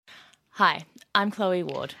Hi, I'm Chloe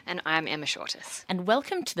Ward. And I'm Emma Shortis. And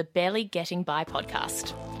welcome to the Barely Getting By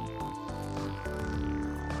podcast.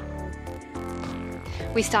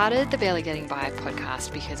 We started the Barely Getting By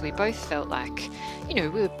podcast because we both felt like,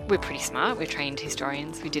 we're pretty smart. We're trained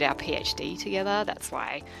historians. We did our PhD together. That's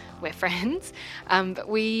why we're friends. But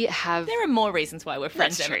we have... There are more reasons why we're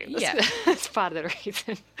friends, That's true. Yeah. That's part of the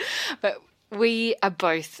reason. But we are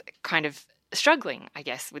both kind of struggling, I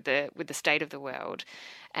guess, with the state of the world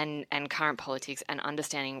and current politics and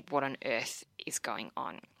understanding what on earth is going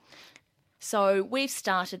on. So we've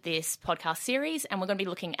started this podcast series and we're going to be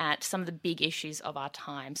looking at some of the big issues of our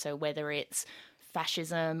time. So whether it's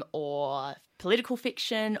fascism or political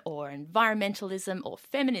fiction or environmentalism or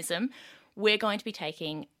feminism, we're going to be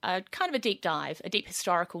taking a kind of a deep dive, a deep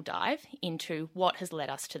historical dive into what has led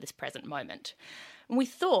us to this present moment. And we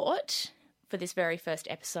thought, for this very first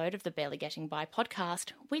episode of the Barely Getting By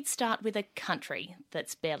podcast, we'd start with a country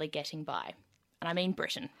that's barely getting by. And I mean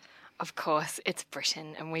Britain. Of course, it's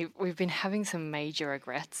Britain, and we've been having some major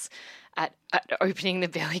regrets at opening the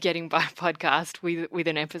Barely Getting By podcast with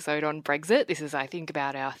an episode on Brexit. This is, I think,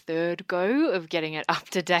 about our third go of getting it up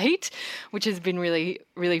to date, which has been really,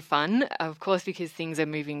 really fun, of course, because things are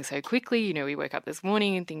moving so quickly. We woke up this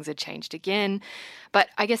morning and things had changed again. But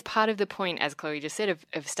I guess part of the point, as Chloe just said,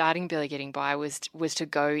 of starting Barely Getting By was to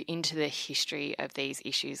go into the history of these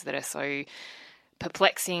issues that are so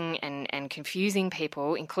perplexing and confusing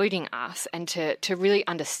people, including us, and to really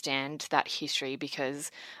understand that history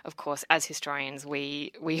because, of course, as historians,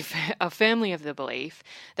 we are firmly of the belief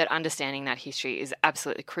that understanding that history is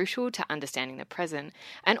absolutely crucial to understanding the present,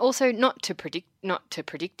 and also not to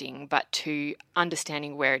predicting, but to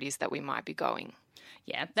understanding where it is that we might be going.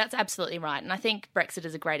 Yeah, that's absolutely right. And I think Brexit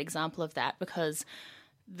is a great example of that because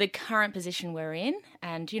the current position we're in,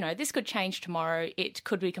 and, this could change tomorrow, it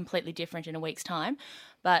could be completely different in a week's time,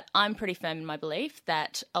 but I'm pretty firm in my belief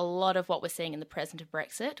that a lot of what we're seeing in the present of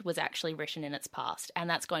Brexit was actually written in its past, and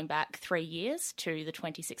that's going back 3 years to the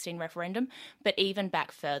 2016 referendum, but even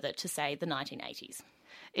back further to, say, the 1980s.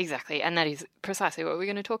 Exactly, and that is precisely what we're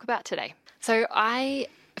going to talk about today. So I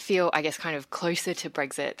feel, I guess, kind of closer to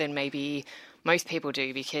Brexit than maybe most people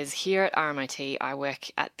do because here at RMIT I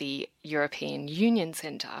work at the European Union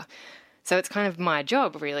Centre. So it's kind of my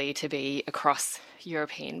job really to be across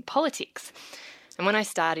European politics. And when I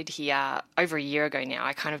started here over a year ago now,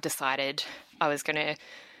 I kind of decided I was going to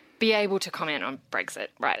be able to comment on Brexit.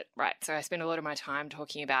 Right. So I spent a lot of my time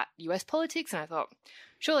talking about US politics and I thought,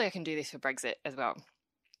 surely I can do this for Brexit as well.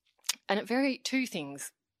 And two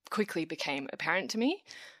things quickly became apparent to me.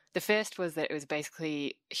 The first was that it was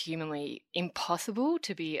basically humanly impossible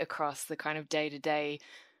to be across the kind of day-to-day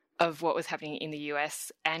of what was happening in the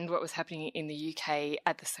US and what was happening in the UK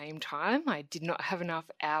at the same time. I did not have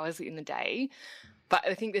enough hours in the day. But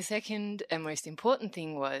I think the second and most important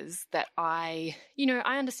thing was that I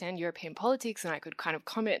understand European politics and I could kind of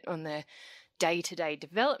comment on the day-to-day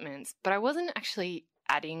developments, but I wasn't actually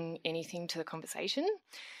adding anything to the conversation.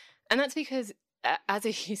 And that's because as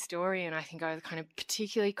a historian, I think I was kind of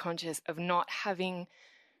particularly conscious of not having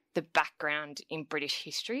the background in British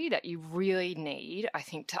history that you really need, I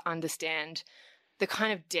think, to understand the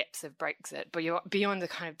kind of depths of Brexit, but beyond the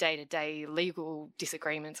kind of day-to-day legal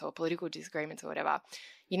disagreements or political disagreements or whatever.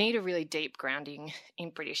 You need a really deep grounding in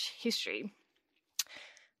British history.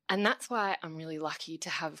 And that's why I'm really lucky to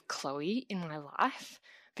have Chloe in my life,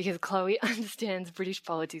 because Chloe understands British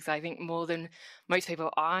politics, I think, more than most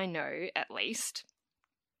people I know, at least.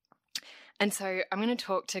 And so I'm going to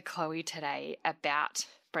talk to Chloe today about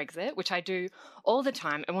Brexit, which I do all the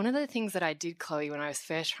time. And one of the things that I did, Chloe, when I was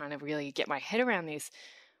first trying to really get my head around this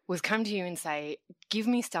was come to you and say, give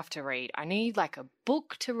me stuff to read. I need like a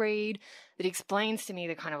book to read that explains to me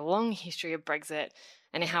the kind of long history of Brexit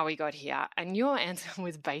and how we got here. And your answer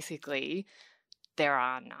was basically, there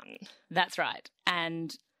are none. That's right.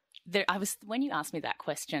 And when you asked me that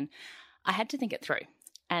question, I had to think it through.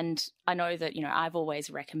 And I know that, I've always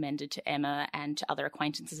recommended to Emma and to other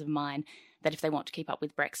acquaintances of mine that if they want to keep up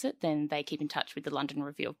with Brexit, then they keep in touch with the London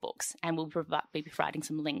Review of Books. And we'll be providing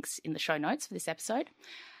some links in the show notes for this episode.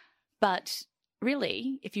 But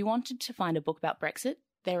really, if you wanted to find a book about Brexit,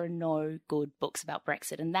 there are no good books about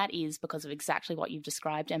Brexit. And that is because of exactly what you've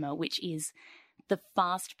described, Emma, which is the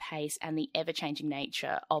fast pace and the ever-changing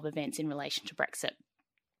nature of events in relation to Brexit.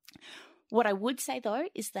 What I would say, though,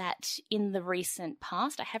 is that in the recent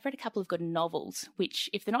past, I have read a couple of good novels, which,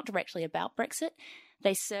 if they're not directly about Brexit,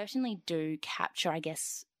 they certainly do capture, I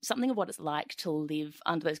guess, something of what it's like to live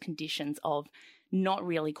under those conditions of not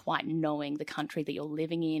really quite knowing the country that you're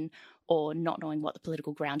living in or not knowing what the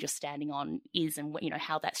political ground you're standing on is and,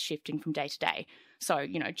 how that's shifting from day to day. So,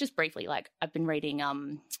 just briefly, I've been reading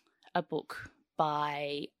a book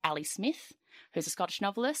by Ali Smith, who's a Scottish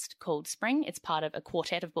novelist, called Spring. It's part of a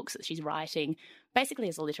quartet of books that she's writing basically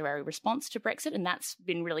as a literary response to Brexit, and that's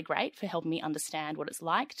been really great for helping me understand what it's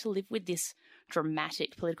like to live with this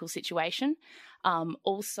dramatic political situation.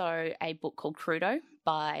 Also a book called Crudo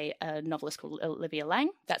by a novelist called Olivia Laing.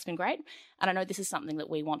 That's been great. And I know this is something that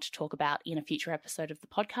we want to talk about in a future episode of the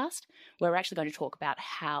podcast, where we're actually going to talk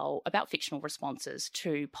about fictional responses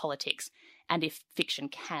to politics and if fiction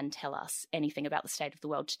can tell us anything about the state of the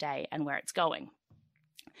world today and where it's going.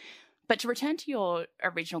 But to return to your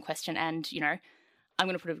original question, and, I'm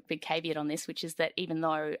going to put a big caveat on this, which is that even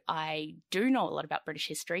though I do know a lot about British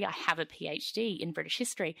history, I have a PhD in British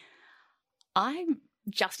history, I'm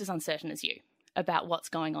just as uncertain as you about what's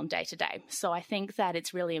going on day to day. So I think that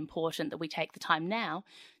it's really important that we take the time now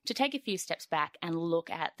to take a few steps back and look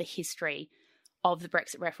at the history of the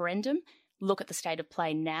Brexit referendum, look at the state of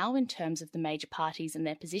play now in terms of the major parties and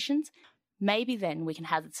their positions. Maybe then we can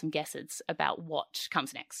hazard some guesses about what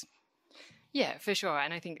comes next. Yeah, for sure.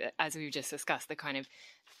 And I think that, as we've just discussed, the kind of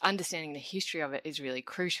understanding the history of it is really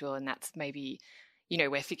crucial. And that's maybe,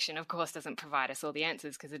 where fiction, of course, doesn't provide us all the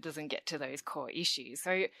answers because it doesn't get to those core issues.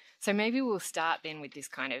 So maybe we'll start then with this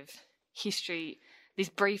kind of history, this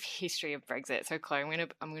brief history of Brexit. So Chloe,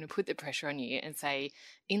 I'm going to put the pressure on you and say,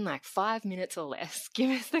 in 5 minutes or less, give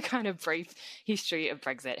us the kind of brief history of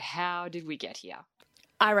Brexit. How did we get here?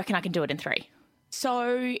 I reckon I can do it in 3.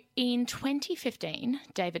 So in 2015,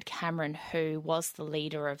 David Cameron, who was the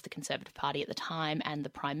leader of the Conservative Party at the time and the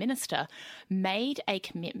Prime Minister, made a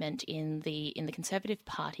commitment in the Conservative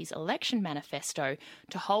Party's election manifesto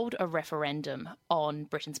to hold a referendum on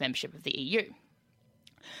Britain's membership of the EU.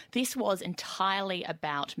 This was entirely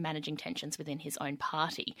about managing tensions within his own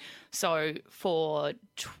party. So for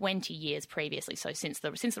 20 years previously, so since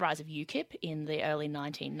the rise of UKIP in the early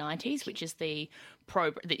 1990s, which is the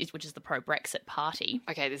pro-Brexit party.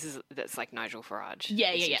 Okay, that's like Nigel Farage.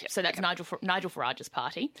 Yeah. So that's Nigel Farage's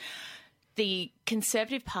party. The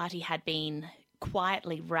Conservative Party had been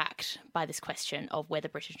quietly racked by this question of whether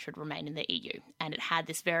Britain should remain in the EU. And it had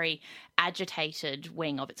this very agitated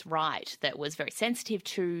wing of its right that was very sensitive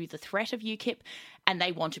to the threat of UKIP, and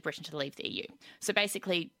they wanted Britain to leave the EU. So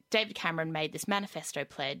basically, David Cameron made this manifesto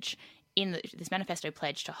pledge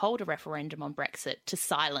to hold a referendum on Brexit to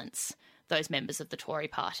silence those members of the Tory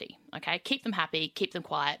party. Okay, keep them happy, keep them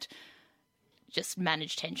quiet, just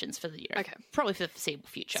manage tensions for the probably for the foreseeable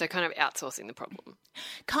future. So kind of outsourcing the problem.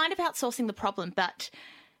 Kind of outsourcing the problem, but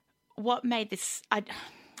what made this... I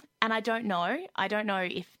don't know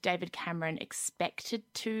if David Cameron expected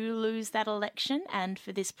to lose that election and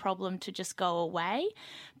for this problem to just go away,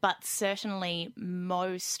 but certainly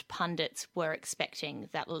most pundits were expecting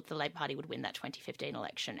that the Labour Party would win that 2015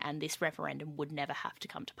 election and this referendum would never have to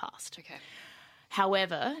come to pass. Okay.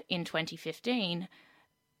 However, in 2015...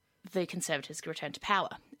 the Conservatives returned to power,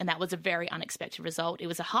 and that was a very unexpected result. It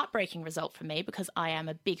was a heartbreaking result for me because I am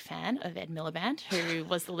a big fan of Ed Miliband, who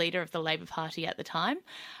was the leader of the Labour Party at the time.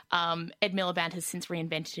 Ed Miliband has since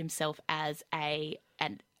reinvented himself as a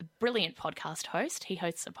brilliant podcast host. He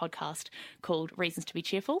hosts a podcast called Reasons to be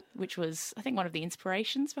Cheerful, which was, I think, one of the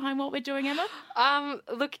inspirations behind what we're doing, Emma.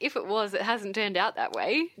 Look, if it was, it hasn't turned out that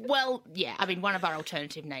way. Well, yeah. I mean, one of our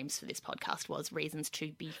alternative names for this podcast was Reasons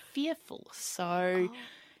to be Fearful. So...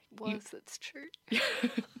 It's true.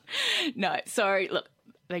 No, so look,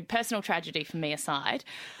 personal tragedy for me aside,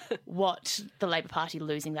 what the Labour Party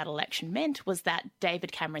losing that election meant was that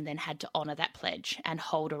David Cameron then had to honour that pledge and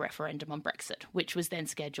hold a referendum on Brexit, which was then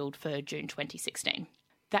scheduled for June 2016.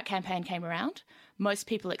 That campaign came around. Most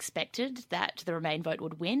people expected that the Remain vote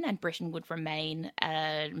would win and Britain would remain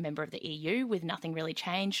a member of the EU with nothing really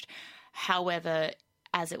changed. However,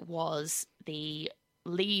 as it was, the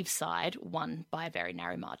Leave side won by a very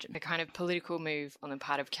narrow margin. A kind of political move on the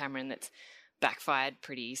part of Cameron that's backfired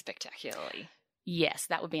pretty spectacularly. Yes,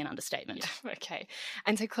 that would be an understatement. Yeah, okay.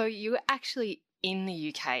 And so, Chloe, you were actually in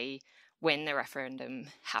the UK when the referendum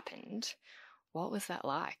happened. What was that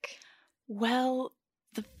like? Well,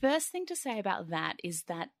 the first thing to say about that is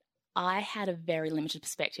that I had a very limited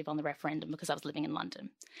perspective on the referendum because I was living in London.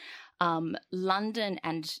 London,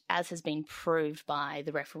 and as has been proved by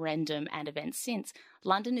the referendum and events since,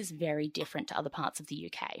 London is very different to other parts of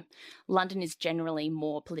the UK. London is generally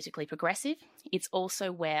more politically progressive. It's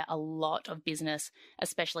also where a lot of business,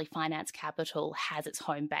 especially finance capital, has its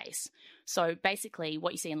home base. So basically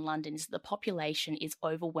what you see in London is the population is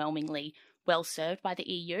overwhelmingly well served by the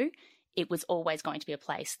EU. It was always going to be a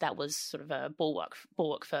place that was sort of a bulwark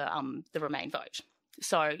for the Remain vote.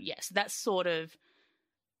 So yes,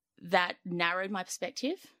 that narrowed my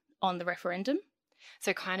perspective on the referendum.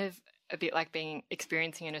 So kind of a bit like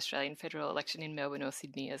experiencing an Australian federal election in Melbourne or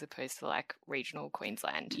Sydney as opposed to like regional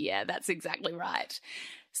Queensland. Yeah, that's exactly right.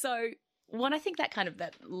 So what I think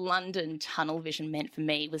that London tunnel vision meant for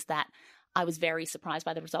me was that I was very surprised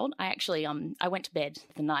by the result. I actually I went to bed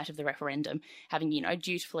the night of the referendum, having,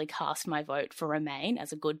 dutifully cast my vote for Remain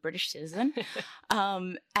as a good British citizen.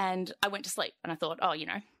 And I went to sleep and I thought,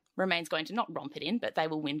 Remain's going to not romp it in, but they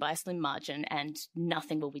will win by a slim margin and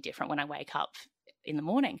nothing will be different when I wake up in the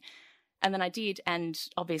morning. And then I did, and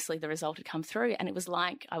obviously the result had come through, and it was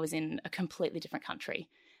like I was in a completely different country.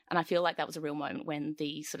 And I feel like that was a real moment when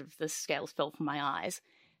the scales fell from my eyes,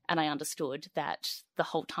 and I understood that the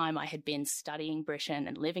whole time I had been studying Britain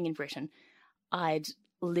and living in Britain, I'd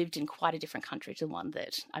lived in quite a different country to the one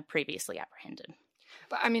that I previously apprehended.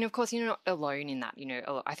 But I mean, of course, you're not alone in that.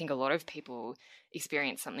 I think a lot of people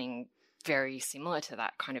experience something very similar to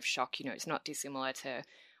that kind of shock. It's not dissimilar to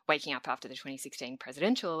waking up after the 2016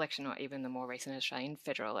 presidential election or even the more recent Australian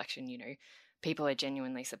federal election. People are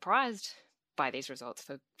genuinely surprised by these results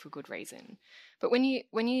for good reason. But when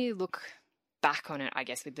you look back on it, I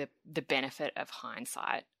guess with the benefit of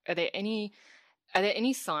hindsight, are there any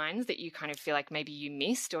signs that you kind of feel like maybe you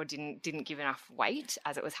missed or didn't give enough weight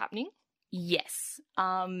as it was happening? Yes.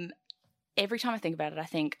 Every time I think about it, I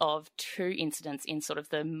think of two incidents in sort of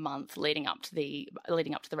the month leading up to the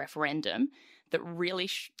referendum that really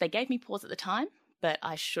they gave me pause at the time, but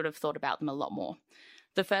I should have thought about them a lot more.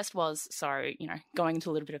 The first was, going into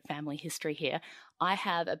a little bit of family history here, I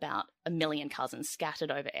have about 1 million cousins scattered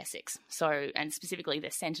over Essex. And specifically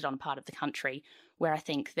they're centred on a part of the country where I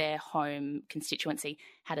think their home constituency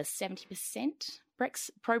had a 70%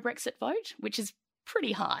 pro-Brexit vote, which is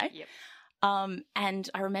pretty high. Yep. And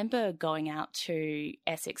I remember going out to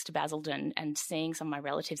Essex, to Basildon, and seeing some of my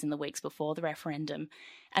relatives in the weeks before the referendum.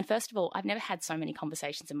 And first of all, I've never had so many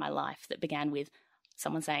conversations in my life that began with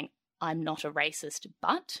someone saying, "I'm not a racist,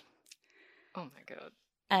 but..." Oh my God.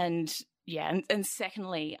 And yeah, and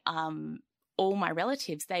secondly, all my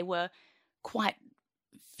relatives, they were quite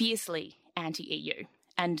fiercely anti-EU.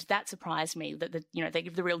 And that surprised me that they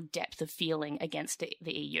give the real depth of feeling against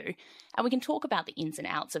the EU. And we can talk about the ins and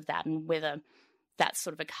outs of that and whether that's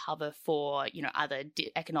sort of a cover for, either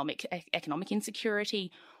economic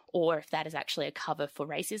insecurity, or if that is actually a cover for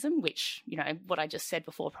racism, which, what I just said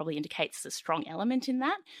before probably indicates a strong element in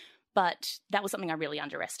that. But that was something I really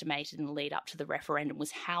underestimated in the lead up to the referendum,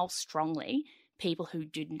 was how strongly people who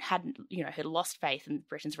had lost faith in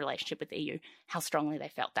Britain's relationship with the EU, how strongly they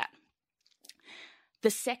felt that. The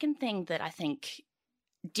second thing that I think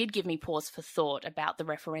did give me pause for thought about the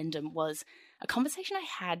referendum was a conversation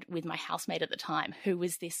I had with my housemate at the time, she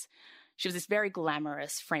was this very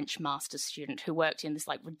glamorous French master's student who worked in this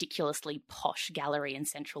ridiculously posh gallery in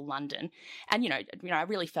central London. And, I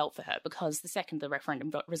really felt for her because the second the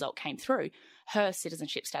referendum result came through, her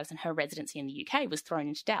citizenship status and her residency in the UK was thrown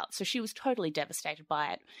into doubt. So she was totally devastated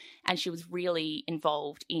by it. And she was really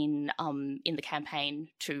involved in the campaign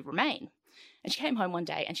to Remain. And she came home one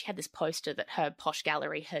day and she had this poster that her posh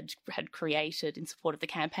gallery had created in support of the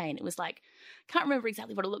campaign. It was can't remember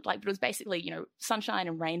exactly what it looked like, but it was basically, sunshine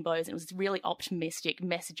and rainbows. And it was this really optimistic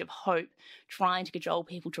message of hope, trying to cajole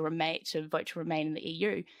people to vote to remain in the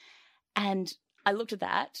EU. And I looked at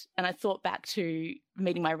that and I thought back to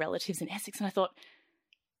meeting my relatives in Essex, and I thought,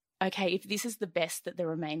 okay, if this is the best that the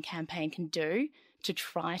Remain campaign can do to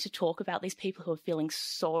try to talk about these people who are feeling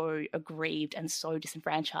so aggrieved and so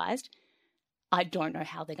disenfranchised, I don't know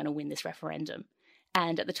how they're going to win this referendum.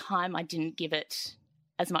 And at the time, I didn't give it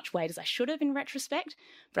as much weight as I should have in retrospect,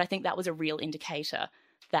 but I think that was a real indicator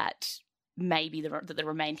that maybe the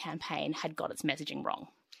Remain campaign had got its messaging wrong.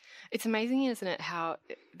 It's amazing, isn't it, how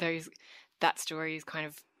that story is kind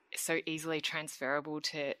of so easily transferable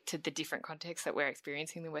to the different contexts that we're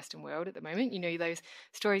experiencing in the Western world at the moment. Those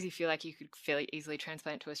stories you feel like you could fairly easily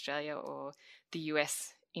transplant to Australia or the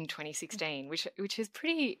US in 2016, which is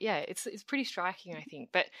pretty, it's pretty striking, I think.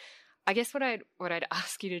 But I guess what I'd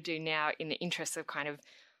ask you to do now, in the interest of kind of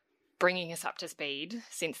bringing us up to speed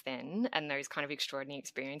since then, and those kind of extraordinary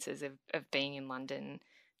experiences of being in London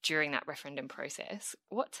during that referendum process,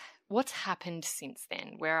 what's happened since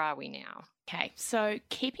then? Where are we now? Okay, so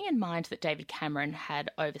keeping in mind that David Cameron had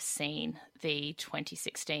overseen the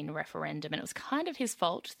 2016 referendum, and it was kind of his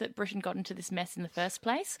fault that Britain got into this mess in the first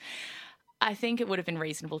place, I think it would have been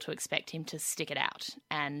reasonable to expect him to stick it out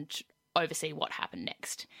and oversee what happened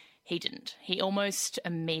next. He didn't. He almost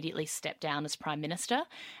immediately stepped down as Prime Minister,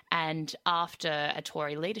 and after a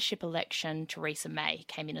Tory leadership election, Theresa May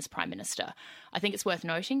came in as Prime Minister. I think it's worth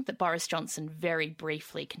noting that Boris Johnson very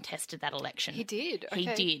briefly contested that election. He did? Okay.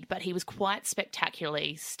 He did, but he was quite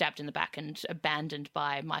spectacularly stabbed in the back and abandoned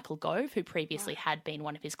by Michael Gove, who previously had been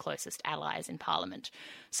one of his closest allies in Parliament.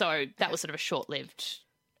 So that was sort of a short-lived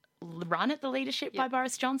run at the leadership by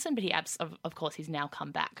Boris Johnson, but he of course he's now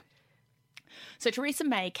come back. So Theresa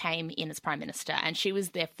May came in as Prime Minister, and she was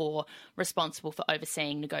therefore responsible for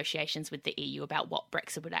overseeing negotiations with the EU about what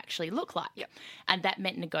Brexit would actually look like. Yep. And that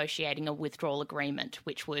meant negotiating a withdrawal agreement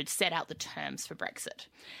which would set out the terms for Brexit.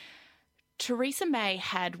 Theresa May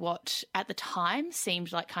had what at the time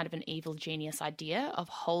seemed like kind of an evil genius idea of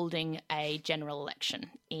holding a general election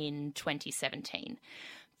in 2017.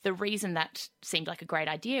 The reason that seemed like a great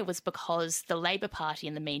idea was because the Labor Party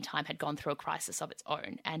in the meantime had gone through a crisis of its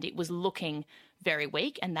own and it was looking very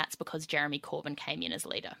weak, and that's because Jeremy Corbyn came in as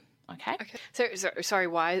leader. Okay. So sorry,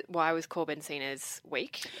 why was Corbyn seen as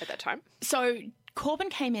weak at that time? So Corbyn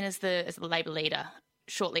came in as the Labor leader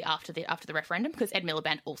shortly after the referendum because Ed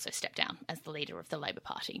Miliband also stepped down as the leader of the Labor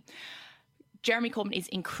Party. Jeremy Corbyn is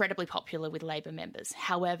incredibly popular with Labor members.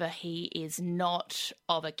 However, he is not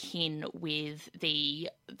of a kin with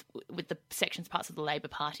the parts of the Labor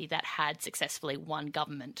Party that had successfully won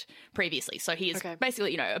government previously. So he is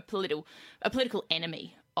basically, a political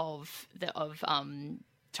enemy of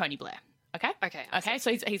Tony Blair. Okay.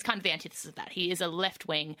 So he's kind of the antithesis of that. He is a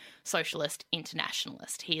left-wing socialist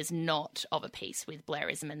internationalist. He is not of a piece with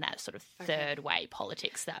Blairism and that sort of third-way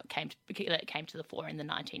politics that came to the fore in the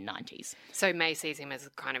 1990s. So May sees him as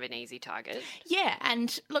kind of an easy target. Yeah,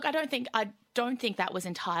 and look, I don't think that was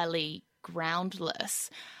entirely groundless,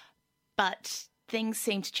 but things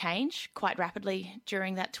seemed to change quite rapidly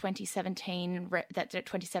during that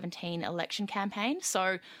 2017 election campaign.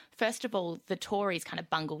 So first of all, the Tories kind of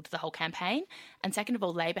bungled the whole campaign, and second of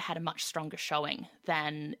all, Labor had a much stronger showing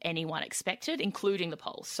than anyone expected, including the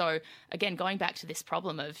polls. So again, going back to this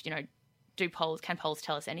problem of, can polls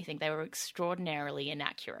tell us anything? They were extraordinarily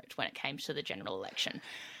inaccurate when it came to the general election.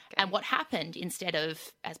 And what happened, instead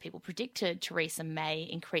of, as people predicted, Theresa May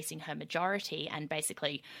increasing her majority and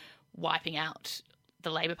basically wiping out the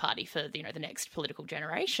Labor Party for the next political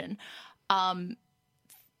generation,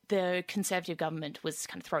 the Conservative government was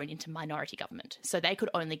kind of thrown into minority government. So they could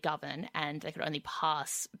only govern and they could only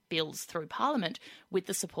pass bills through Parliament with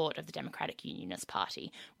the support of the Democratic Unionist Party,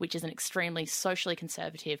 which is an extremely socially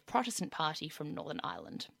conservative Protestant party from Northern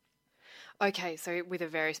Ireland. Okay, so with a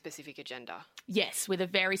very specific agenda. Yes, with a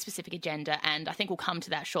very specific agenda, and I think we'll come to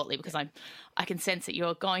that shortly because I can sense that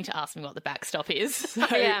you're going to ask me what the backstop is. So I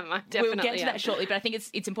definitely we'll get to that shortly, but I think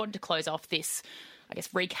it's important to close off this,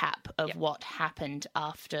 recap of what happened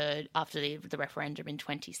after the referendum in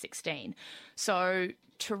 2016. So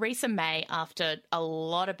Theresa May, after a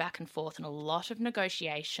lot of back and forth and a lot of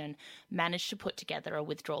negotiation, managed to put together a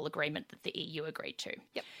withdrawal agreement that the EU agreed to.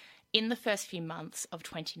 Yep. In the first few months of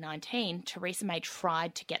 2019, Theresa May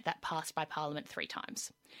tried to get that passed by Parliament 3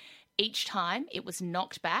 times. Each time it was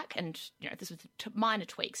knocked back, and this was minor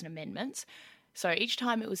tweaks and amendments. So each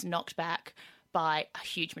time it was knocked back by a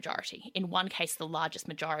huge majority. In one case, the largest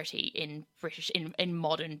majority in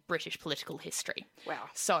modern British political history. Wow.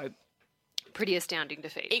 So pretty astounding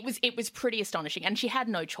defeat. It was pretty astonishing, and she had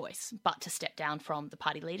no choice but to step down from the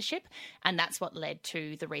party leadership, and that's what led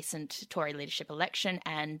to the recent Tory leadership election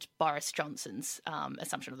and Boris Johnson's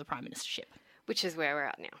assumption of the prime ministership. Which is where we're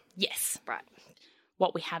at now. Yes. Right.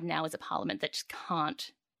 What we have now is a parliament that just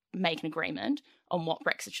can't make an agreement on what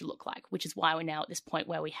Brexit should look like, which is why we're now at this point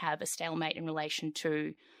where we have a stalemate in relation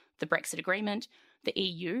to the Brexit agreement. The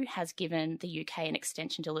EU has given the UK an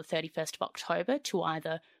extension till the 31st of October to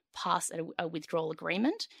either pass a withdrawal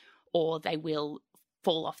agreement, or they will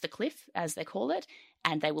fall off the cliff, as they call it,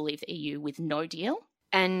 and they will leave the EU with no deal.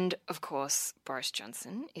 And, of course, Boris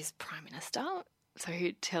Johnson is Prime Minister. So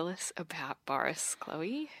tell us about Boris,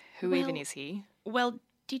 Chloe. Who even is he? Well,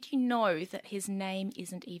 did you know that his name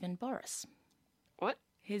isn't even Boris? What?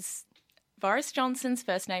 Boris Johnson's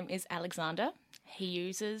first name is Alexander. He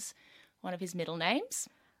uses one of his middle names,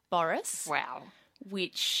 Boris. Wow.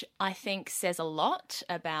 Which I think says a lot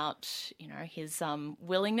about, his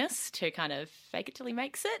willingness to kind of fake it till he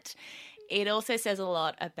makes it. It also says a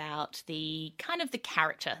lot about the kind of the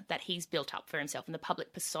character that he's built up for himself and the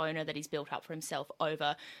public persona that he's built up for himself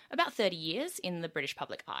over about 30 years in the British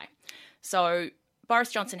public eye. So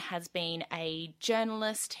Boris Johnson has been a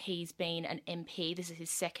journalist. He's been an MP. This is his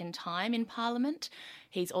second time in Parliament.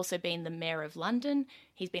 He's also been the Mayor of London.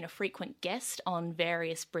 He's been a frequent guest on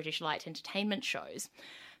various British light entertainment shows.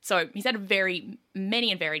 So he's had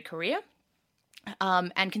many and varied career.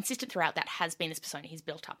 And consistent throughout that has been this persona he's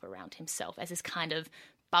built up around himself as this kind of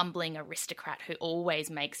bumbling aristocrat who always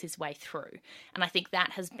makes his way through. And I think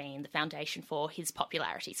that has been the foundation for his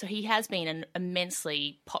popularity. So he has been an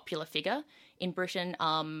immensely popular figure in Britain.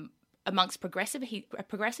 Amongst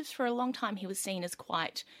progressives for a long time, he was seen as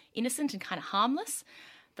quite innocent and kind of harmless.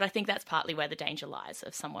 But I think that's partly where the danger lies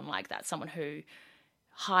of someone like that, someone who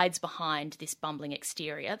hides behind this bumbling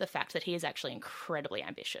exterior, the fact that he is actually incredibly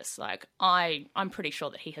ambitious. Like, I'm pretty sure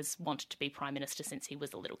that he has wanted to be Prime Minister since he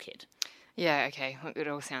was a little kid. Yeah, okay. It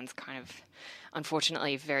all sounds kind of,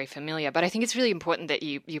 unfortunately, very familiar. But I think it's really important that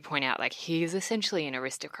you point out, like, he's essentially an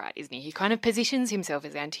aristocrat, isn't he? He kind of positions himself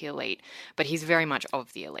as anti-elite, but he's very much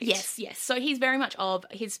of the elite. Yes. So he's very much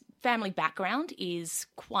his family background is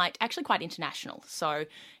quite international. So,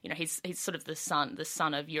 he's sort of the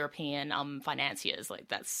son of European financiers. Like,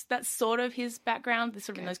 that's sort of his background,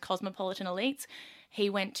 sort of in those cosmopolitan elites. He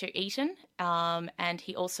went to Eton, and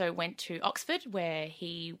he also went to Oxford, where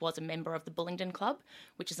he was a member of the Bullingdon Club,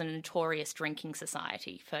 which is a notorious drinking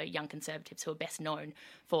society for young conservatives who are best known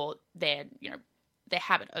for their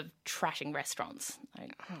habit of trashing restaurants.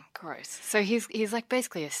 Oh, gross. So he's like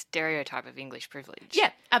basically a stereotype of English privilege.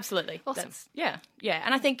 Yeah, absolutely. Awesome. Yeah.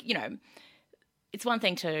 And I think, it's one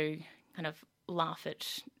thing to kind of laugh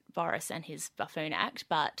at Boris and his buffoon act,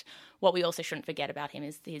 but what we also shouldn't forget about him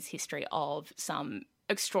is his history of some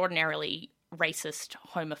extraordinarily racist,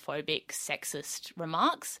 homophobic, sexist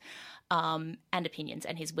remarks and opinions,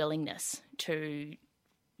 and his willingness to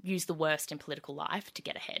use the worst in political life to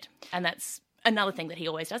get ahead. And that's another thing that he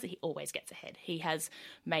always does. He always gets ahead. He has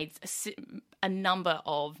made a number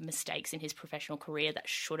of mistakes in his professional career that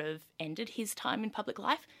should have ended his time in public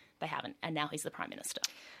life. They haven't, and now he's the Prime Minister.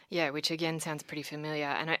 Yeah, which again sounds pretty familiar.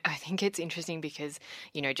 And I think it's interesting because,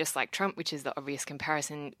 just like Trump, which is the obvious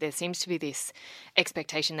comparison, there seems to be this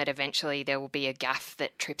expectation that eventually there will be a gaffe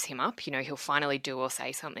that trips him up. He'll finally do or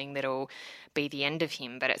say something that'll be the end of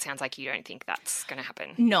him. But it sounds like you don't think that's going to happen.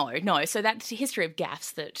 No. So that's the history of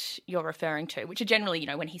gaffes that you're referring to, which are generally,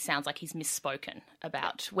 when he sounds like he's misspoken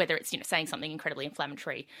about whether it's, saying something incredibly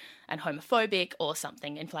inflammatory and homophobic or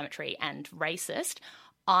something inflammatory and racist.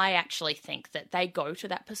 I actually think that they go to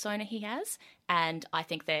that persona he has, and I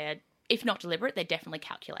think they're, if not deliberate, they're definitely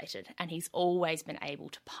calculated. And he's always been able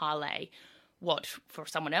to parlay what for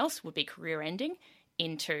someone else would be career ending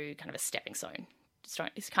into kind of a stepping stone.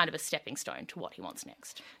 It's kind of a stepping stone to what he wants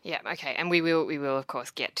next. Yeah, okay. And we will of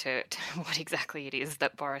course get to what exactly it is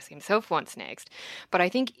that Boris himself wants next. But I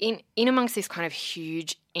think in amongst this kind of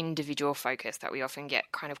huge individual focus that we often get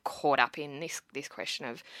kind of caught up in this question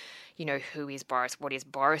of, who is Boris? What is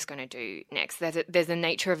Boris going to do next? There's a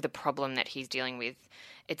nature of the problem that he's dealing with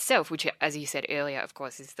itself, which, as you said earlier, of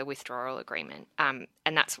course, is the withdrawal agreement. And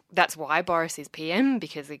that's why Boris is PM,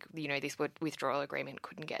 because, this withdrawal agreement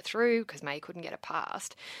couldn't get through because May couldn't get it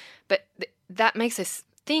passed. But that makes us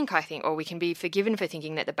think, or we can be forgiven for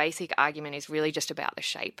thinking that the basic argument is really just about the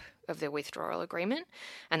shape of the withdrawal agreement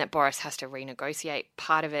and that Boris has to renegotiate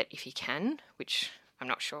part of it if he can, which I'm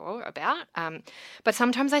not sure about. But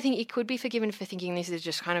sometimes I think it could be forgiven for thinking this is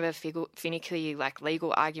just kind of a finicky,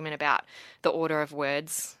 legal argument about the order of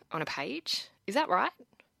words on a page. Is that right?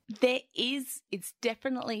 It's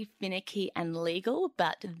definitely finicky and legal,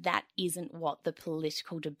 but that isn't what the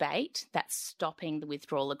political debate that's stopping the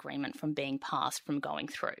withdrawal agreement from being passed from going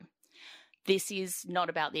through. This is not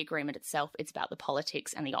about the agreement itself, it's about the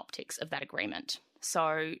politics and the optics of that agreement.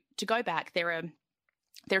 So to go back, there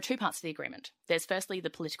are two parts to the agreement. There's firstly the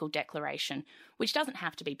political declaration, which doesn't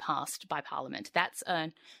have to be passed by Parliament. That's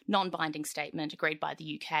a non-binding statement agreed by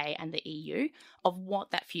the UK and the EU of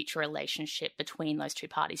what that future relationship between those two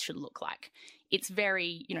parties should look like. It's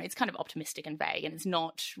very, it's kind of optimistic and vague, and it's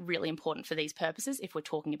not really important for these purposes if we're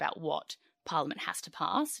talking about what Parliament has to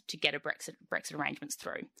pass to get a Brexit arrangements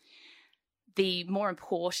through. The more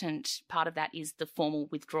important part of that is the formal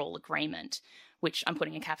withdrawal agreement, which I'm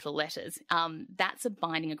putting in capital letters. That's a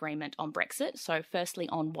binding agreement on Brexit. So firstly,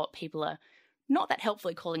 on what people are not that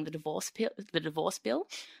helpfully calling the divorce bill.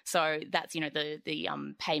 So that's, the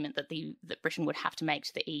payment that Britain would have to make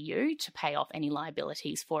to the EU to pay off any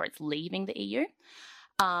liabilities for its leaving the EU.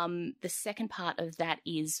 The second part of that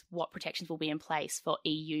is what protections will be in place for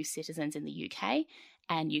EU citizens in the UK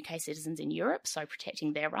and UK citizens in Europe, so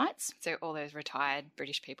protecting their rights. So all those retired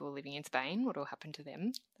British people living in Spain, what will happen to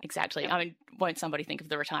them? Exactly. Yep. I mean, won't somebody think of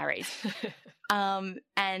the retirees?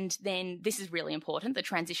 And then this is really important, the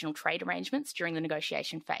transitional trade arrangements during the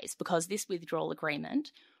negotiation phase, because this withdrawal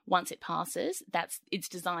agreement, once it passes, it's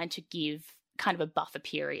designed to give kind of a buffer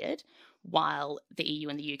period while the EU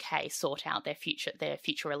and the UK sort out their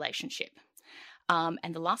future relationship.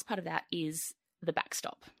 And the last part of that is the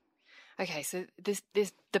backstop. Okay, so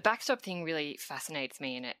the backstop thing really fascinates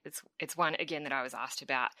me, and it's one again that I was asked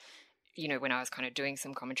about, when I was kind of doing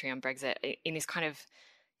some commentary on Brexit in this kind of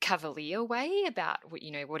cavalier way about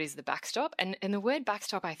what is the backstop, and the word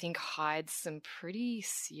backstop I think hides some pretty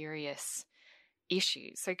serious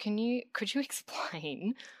issues. So could you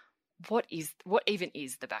explain what even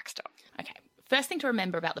is the backstop? Okay, first thing to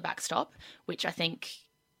remember about the backstop, which I think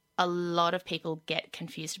a lot of people get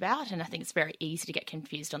confused about, and I think it's very easy to get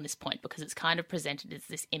confused on this point because it's kind of presented as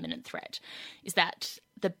this imminent threat, is that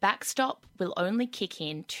the backstop will only kick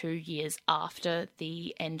in 2 years after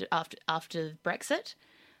the end after Brexit,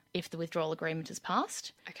 if the withdrawal agreement is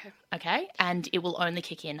passed. Okay, and it will only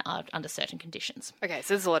kick in under certain conditions. Okay,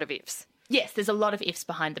 so there's a lot of ifs. Yes, there's a lot of ifs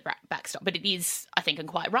behind the backstop, but it is, I think, and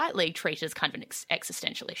quite rightly, treated as kind of an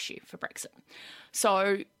existential issue for Brexit.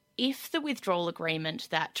 So if the withdrawal agreement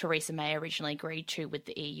that Theresa May originally agreed to with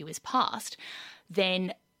the EU is passed,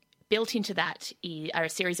 then built into that are a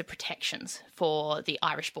series of protections for the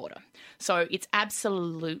Irish border. So it's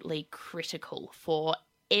absolutely critical for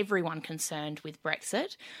everyone concerned with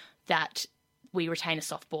Brexit that we retain a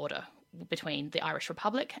soft border between the Irish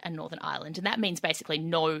Republic and Northern Ireland. And that means basically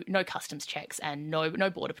no customs checks and no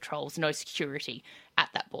border patrols, no security at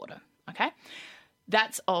that border. Okay?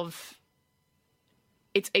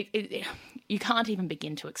 You can't even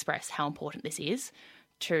begin to express how important this is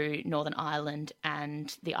to Northern Ireland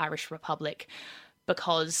and the Irish Republic,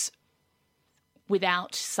 because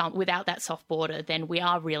without that soft border, then we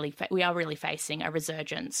are really facing a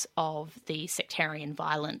resurgence of the sectarian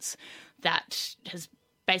violence that has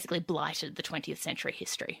basically blighted the 20th century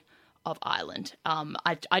history of Ireland.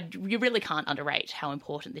 You really can't underrate how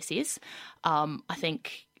important this is. I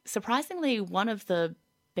think, surprisingly, one of the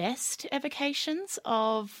best evocations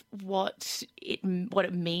of what it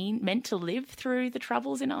meant to live through the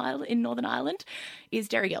Troubles in Northern Ireland is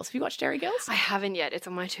Derry Girls. Have you watched Derry Girls? I haven't yet. It's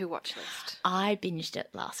on my to-watch list. I binged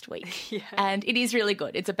it last week. Yeah. And it is really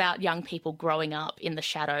good. It's about young people growing up in the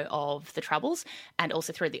shadow of the Troubles and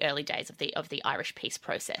also through the early days of the Irish peace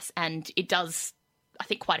process. And it does, I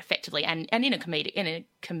think, quite effectively and in a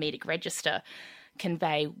comedic register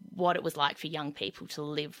convey what it was like for young people to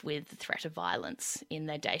live with the threat of violence in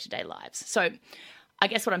their day-to-day lives. So I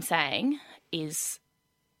guess what I'm saying is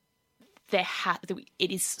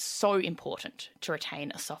it is so important to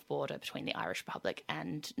retain a soft border between the Irish Republic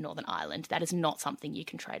and Northern Ireland. That is not something you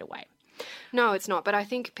can trade away. No, it's not. But I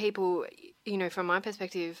think people, from my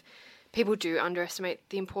perspective, people do underestimate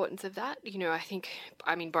the importance of that.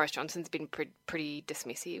 I mean, Boris Johnson's been pretty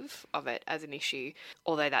dismissive of it as an issue,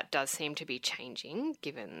 although that does seem to be changing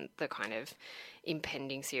given the kind of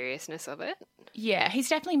impending seriousness of it. Yeah, he's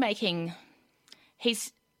definitely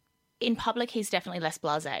in public, he's definitely less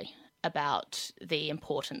blasé about the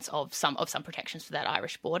importance of some protections for that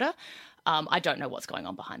Irish border. I don't know what's going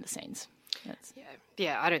on behind the scenes.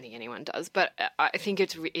 Yeah, I don't think anyone does, but I think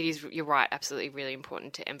it is. You're right, absolutely, really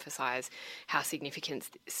important to emphasise how significant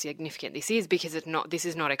this is, because this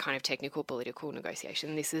is not a kind of technical political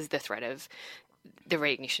negotiation. This is the threat of the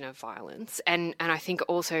reignition of violence, and I think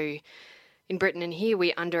also in Britain and here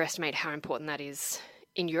we underestimate how important that is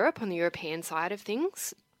in Europe, on the European side of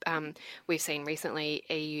things. We've seen recently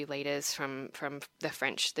EU leaders from the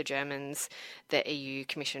French, the Germans, the EU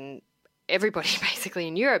Commission, everybody basically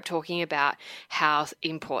in Europe talking about how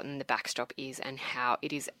important the backstop is and how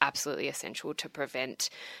it is absolutely essential to prevent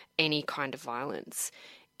any kind of violence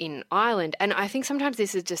in Ireland. And I think sometimes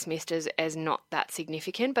this is dismissed as not that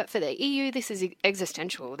significant, but for the EU, this is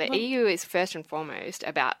existential. The EU is first and foremost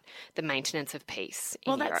about the maintenance of peace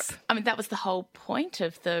in Europe. That was the whole point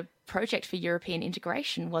of the project for European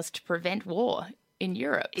integration, was to prevent war in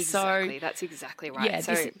Europe. Exactly, that's exactly right. Yeah,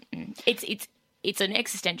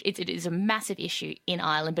 It is a massive issue in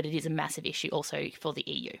Ireland, but it is a massive issue also for the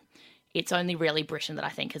EU. It's only really Britain that I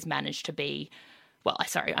think has managed to be,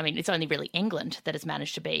 it's only really England that has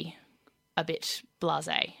managed to be a bit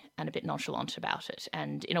blasé and a bit nonchalant about it,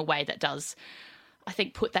 and in a way that does, I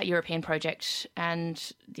think, put that European project and,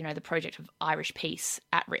 the project of Irish peace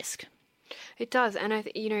at risk. It does, and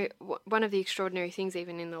one of the extraordinary things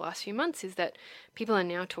even in the last few months is that people are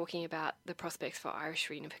now talking about the prospects for Irish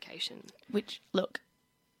reunification. Which, look,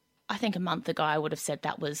 I think a month ago I would have said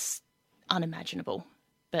that was unimaginable,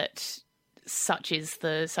 but such is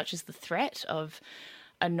the threat of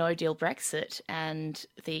a no-deal Brexit and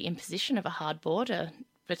the imposition of a hard border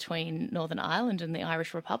between Northern Ireland and the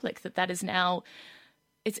Irish Republic that is now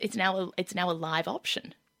it's now a live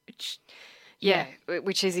option. Yeah,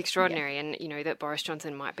 which is extraordinary. And, you know, that Boris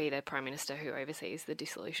Johnson might be the Prime Minister who oversees the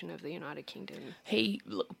dissolution of the United Kingdom.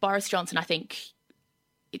 Boris Johnson, I think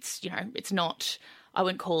it's, you know, it's not, I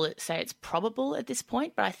wouldn't say it's probable at this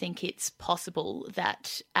point, but I think it's possible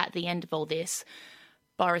that at the end of all this,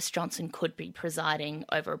 Boris Johnson could be presiding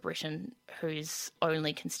over a Britain whose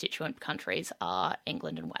only constituent countries are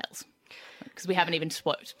England and Wales. Because we haven't even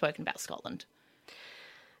spoken about Scotland.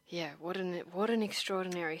 Yeah, what an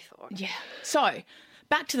extraordinary thought. Yeah. So,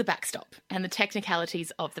 back to the backstop and the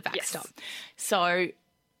technicalities of the backstop. Yes. So,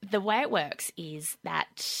 the way it works is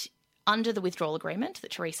that under the withdrawal agreement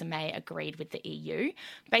that Theresa May agreed with the EU,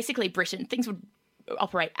 basically things would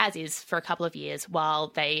operate as is for a couple of years while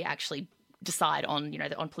they actually decide on, you know,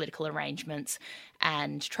 on political arrangements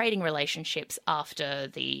and trading relationships after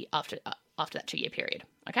that 2-year period.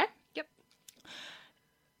 Okay? Yep.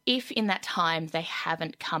 If in that time they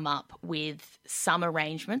haven't come up with some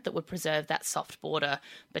arrangement that would preserve that soft border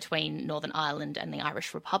between Northern Ireland and the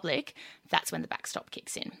Irish Republic, that's when the backstop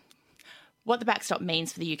kicks in. What the backstop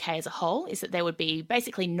means for the UK as a whole is that there would be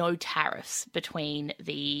basically no tariffs between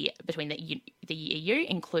the EU,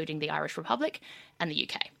 including the Irish Republic, and the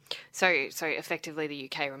UK. So effectively, the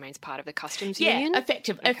UK remains part of the customs union. Yeah,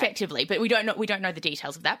 effectively, but we don't know the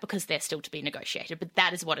details of that because they're still to be negotiated. But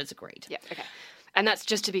that is what is agreed. Yeah. Okay. And that's,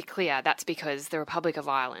 just to be clear, that's because the Republic of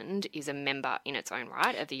Ireland is a member in its own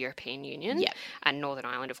right of the European Union. Yep. And Northern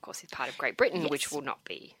Ireland, of course, is part of Great Britain, yes. which will not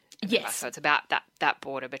be. Yes. So it's about that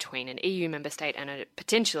border between an EU member state and a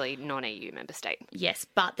potentially non-EU member state. Yes,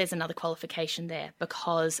 but there's another qualification there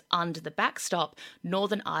because under the backstop,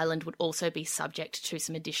 Northern Ireland would also be subject to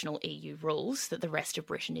some additional EU rules that the rest of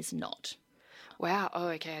Britain is not. Wow. Oh,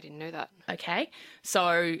 okay. I didn't know that. Okay.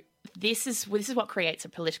 So this is what creates a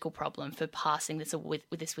political problem for passing this with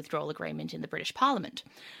this withdrawal agreement in the British Parliament.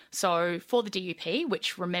 So for the DUP,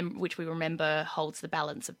 which we remember holds the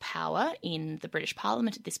balance of power in the British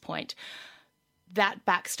Parliament at this point, that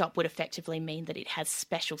backstop would effectively mean that it has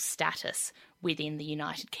special status within the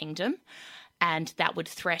United Kingdom, and that would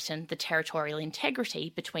threaten the territorial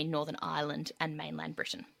integrity between Northern Ireland and mainland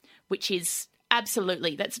Britain, which is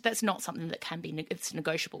absolutely, that's not something that can be, it's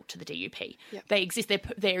negotiable to the DUP. Yep. They exist,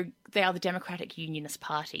 they are the Democratic Unionist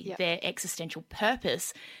Party. Yep. Their existential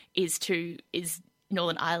purpose is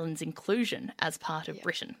Northern Ireland's inclusion as part of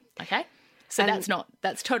Britain, okay? So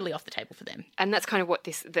that's totally off the table for them. And that's kind of what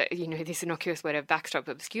this innocuous word of backstop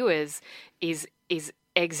obscures is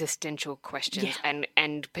existential questions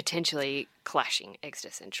and potentially clashing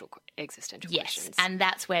existential questions. Yes, and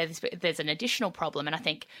that's where there's an additional problem, and I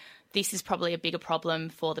think this is probably a bigger problem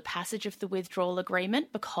for the passage of the withdrawal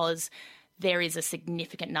agreement because there is a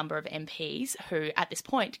significant number of MPs who, at this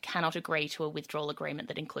point, cannot agree to a withdrawal agreement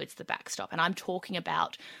that includes the backstop. And I'm talking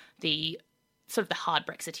about the sort of the hard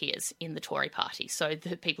Brexiteers in the Tory party. So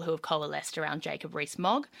the people who have coalesced around Jacob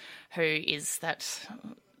Rees-Mogg, who is that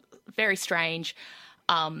very strange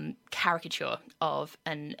caricature of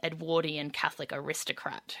an Edwardian Catholic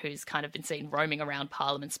aristocrat who's kind of been seen roaming around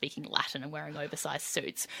Parliament speaking Latin and wearing oversized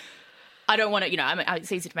suits. I don't want to,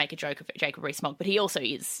 it's easy to make a joke of Jacob Rees-Mogg, but he also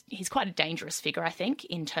he's quite a dangerous figure, I think,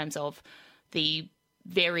 in terms of the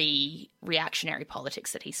very reactionary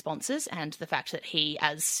politics that he sponsors and the fact that he,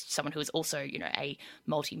 as someone who is also, a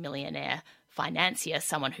multi-millionaire financier,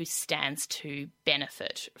 someone who stands to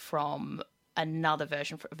benefit from another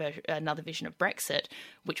vision of Brexit,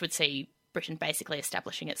 which would see Britain basically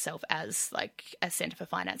establishing itself as like a centre for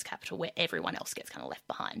finance capital where everyone else gets kind of left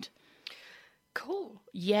behind. Cool.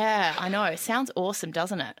 Yeah, I know. Sounds awesome,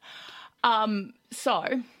 doesn't it? So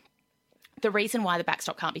the reason why the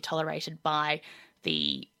backstop can't be tolerated by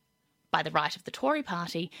the right of the Tory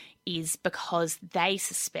party is because they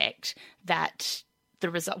suspect that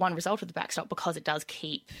one result of the backstop, because it does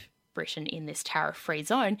keep Britain in this tariff-free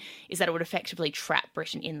zone, is that it would effectively trap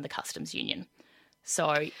Britain in the customs union.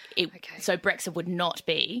 So Brexit would not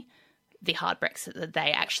be the hard Brexit that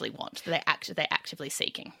they actually want, that they're actively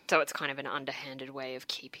seeking. So it's kind of an underhanded way of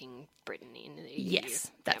keeping Britain in the EU. Yes,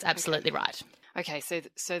 that's absolutely right. Okay,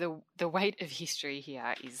 so the weight of history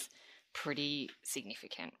here is pretty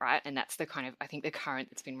significant, right? And that's the kind of, I think, the current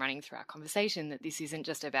that's been running through our conversation, that this isn't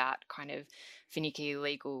just about kind of finicky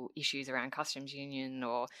legal issues around customs union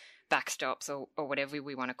or backstops or whatever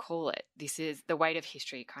we want to call it. This is, the weight of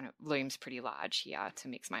history kind of looms pretty large here, to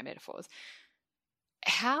mix my metaphors.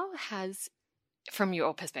 How has, from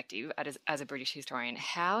your perspective as a British historian,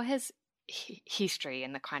 how has history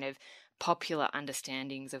and the kind of popular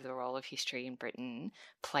understandings of the role of history in Britain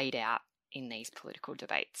played out in these political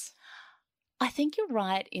debates? I think you're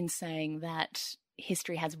right in saying that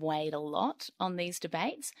history has weighed a lot on these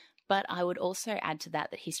debates, But I would also add to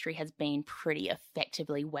that history has been pretty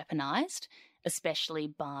effectively weaponised, especially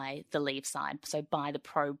by the Leave side, so by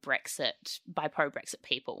pro-Brexit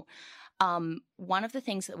people. One of the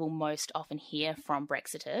things that we'll most often hear from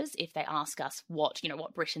Brexiters, if they ask us what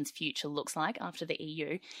Britain's future looks like after the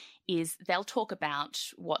EU, is they'll talk about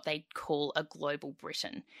what they call a global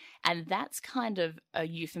Britain. And that's kind of a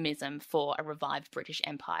euphemism for a revived British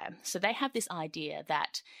Empire. So they have this idea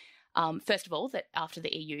that, first of all, that after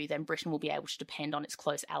the EU, then Britain will be able to depend on its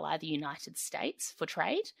close ally, the United States, for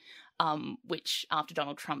trade, which after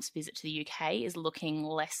Donald Trump's visit to the UK is looking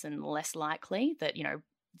less and less likely that,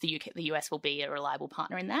 the US will be a reliable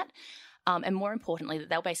partner in that. And more importantly, that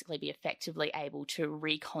they'll basically be effectively able to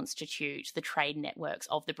reconstitute the trade networks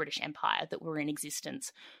of the British Empire that were in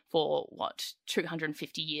existence for,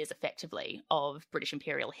 250 years effectively of British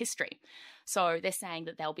imperial history. So they're saying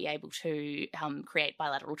that they'll be able to create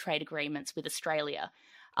bilateral trade agreements with Australia,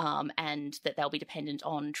 and that they'll be dependent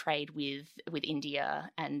on trade with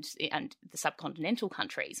India and the subcontinental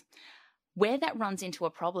countries. Where that runs into a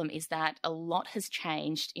problem is that a lot has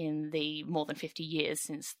changed in the more than 50 years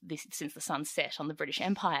since the sun set on the British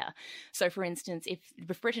Empire. So, for instance,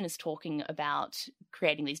 if Britain is talking about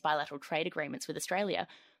creating these bilateral trade agreements with Australia,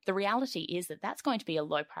 the reality is that that's going to be a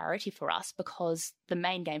low priority for us because the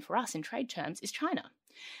main game for us in trade terms is China.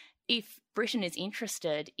 If Britain is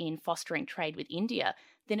interested in fostering trade with India,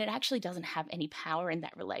 then it actually doesn't have any power in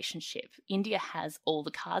that relationship. India has all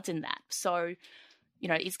the cards in that. So,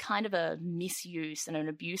 it's kind of a misuse and an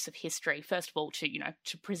abuse of history, first of all,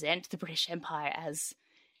 to present the British Empire as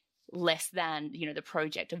less than, the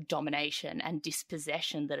project of domination and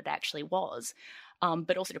dispossession that it actually was,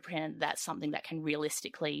 but also to pretend that's something that can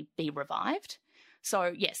realistically be revived.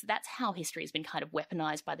 So, yes, that's how history has been kind of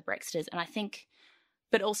weaponized by the Brexiters. And I think,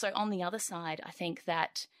 but also on the other side, I think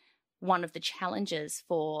that one of the challenges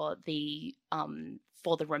for the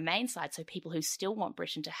Remain side, so people who still want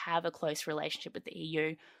Britain to have a close relationship with the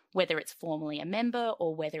EU, whether it's formally a member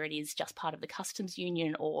or whether it is just part of the customs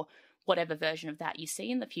union or whatever version of that you see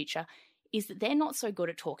in the future, is that they're not so good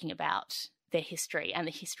at talking about their history and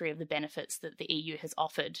the history of the benefits that the EU has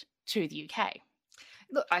offered to the UK.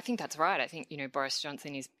 Look, I think that's right. I think, Boris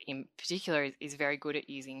Johnson in particular is very good at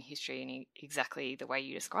using history in exactly the way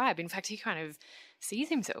you describe. In fact, he kind of sees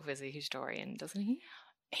himself as a historian, doesn't he?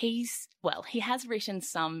 He has written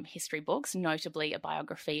some history books, notably a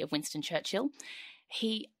biography of Winston Churchill.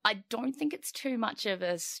 I don't think it's too much of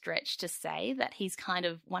a stretch to say that he's kind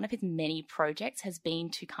of, one of his many projects has been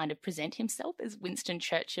to kind of present himself as Winston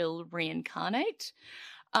Churchill reincarnate.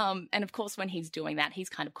 And of course, when he's doing that, he's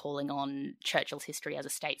kind of calling on Churchill's history as a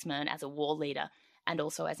statesman, as a war leader, and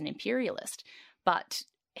also as an imperialist. But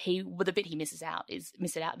the bit he misses out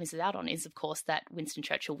on is, of course, that Winston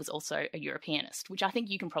Churchill was also a Europeanist, which I think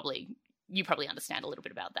you probably understand a little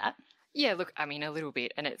bit about that. Yeah, look, I mean, a little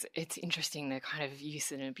bit. And it's interesting, the kind of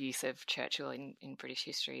use and abuse of Churchill in British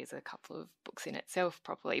history is a couple of books in itself,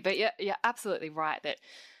 probably. But yeah, you're absolutely right that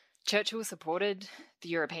Churchill supported the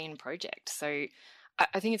European project. So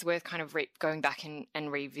I think it's worth kind of going back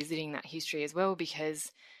and revisiting that history as well, because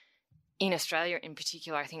in Australia in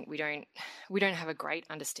particular, I think we don't have a great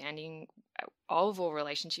understanding of or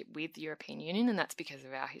relationship with the European Union, and that's because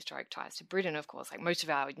of our historic ties to Britain, of course. Like, most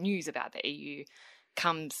of our news about the EU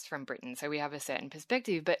comes from Britain, so we have a certain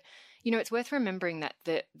perspective. But, it's worth remembering that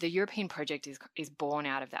the European project is born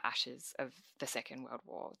out of the ashes of the Second World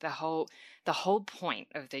War. The whole point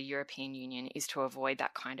of the European Union is to avoid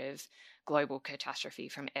that kind of global catastrophe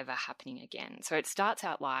from ever happening again. So it starts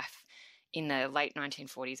out life in the late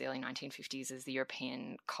 1940s, early 1950s as the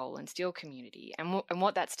European coal and steel community. And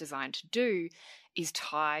what that's designed to do is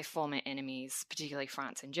tie former enemies, particularly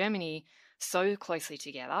France and Germany, so closely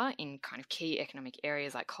together in kind of key economic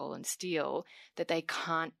areas like coal and steel that they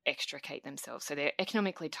can't extricate themselves. So they're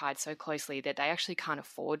economically tied so closely that they actually can't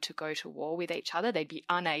afford to go to war with each other. They'd be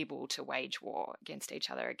unable to wage war against each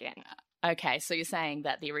other again. Okay, so you're saying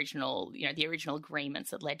that the original agreements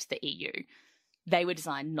that led to the EU, they were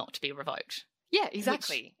designed not to be revoked. Yeah,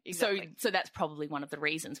 exactly. So that's probably one of the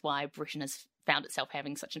reasons why Britain has found itself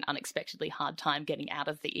having such an unexpectedly hard time getting out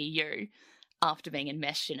of the EU after being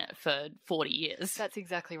enmeshed in it for 40 years. That's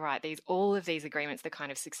exactly right. All of these agreements, the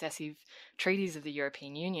kind of successive treaties of the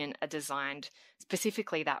European Union, are designed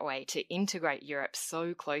specifically that way to integrate Europe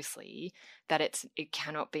so closely that it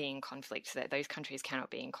cannot be in conflict, that those countries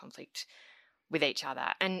cannot be in conflict with each other.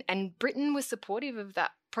 And Britain was supportive of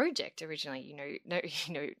that project originally.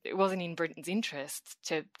 It wasn't in Britain's interests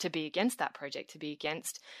to be against that project, to be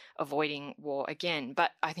against avoiding war again.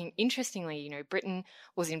 But I think interestingly, Britain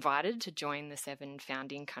was invited to join the 7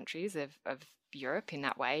 founding countries of Europe in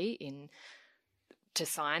that way, to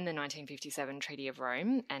sign the 1957 Treaty of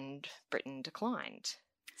Rome, and Britain declined.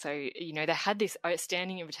 So, they had this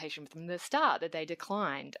standing invitation from the start that they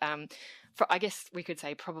declined. I guess we could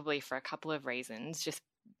say probably for a couple of reasons, just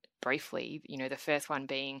briefly, the first one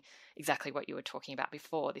being exactly what you were talking about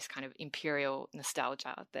before, this kind of imperial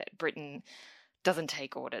nostalgia that Britain doesn't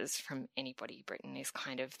take orders from anybody. Britain is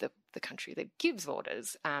kind of the country that gives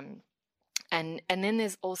orders. And then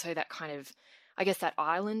there's also that kind of, I guess, that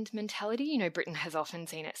island mentality. Britain has often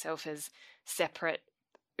seen itself as separate,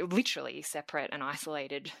 literally separate and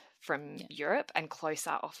isolated from Europe, and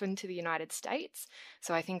closer often to the United States.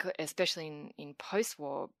 So I think especially in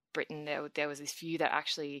post-war Britain, there was this view that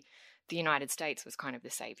actually the United States was kind of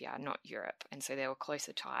the saviour, not Europe. And so there were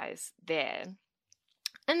closer ties there.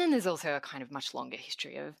 And then there's also a kind of much longer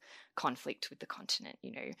history of conflict with the continent.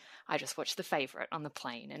 I just watched The Favourite on the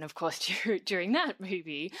plane. And of course, during that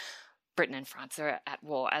movie, Britain and France are at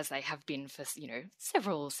war, as they have been for,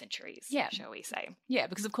 several centuries, shall we say. Yeah,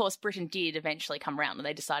 because of course Britain did eventually come around and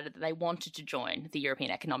they decided that they wanted to join the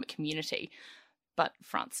European Economic Community, but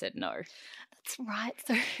France said no. That's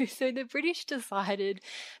right. So the British decided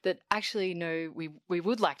that actually, no, we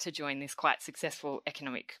would like to join this quite successful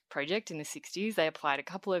economic project in the 60s. They applied a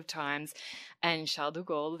couple of times, and Charles de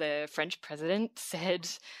Gaulle, the French president, said,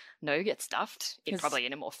 no, get stuffed, probably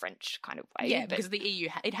in a more French kind of way. Yeah, because the EU,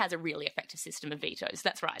 it has a really effective system of vetoes.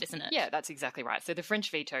 That's right, isn't it? Yeah, that's exactly right. So the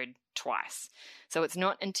French vetoed twice. So it's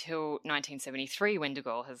not until 1973, when de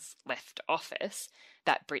Gaulle has left office,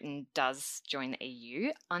 that Britain does join the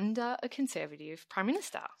EU under a Conservative Prime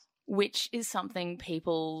Minister. Which is something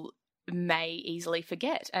people may easily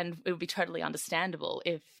forget, and it would be totally understandable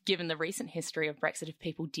if, given the recent history of Brexit, if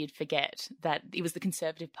people did forget that it was the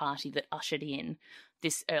Conservative Party that ushered in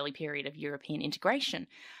this early period of European integration.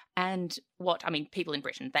 And people in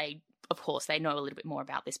Britain, of course, they know a little bit more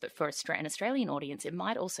about this, but for an Australian audience, it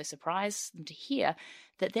might also surprise them to hear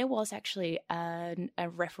that there was actually a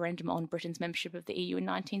referendum on Britain's membership of the EU in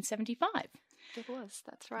 1975. There was,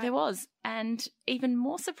 that's right. There was. And even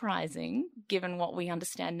more surprising, given what we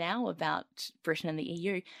understand now about Britain and the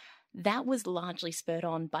EU, that was largely spurred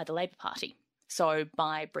on by the Labour Party, so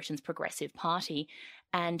by Britain's Progressive Party,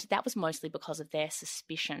 and that was mostly because of their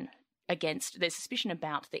suspicion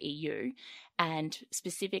about the EU, and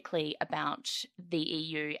specifically about the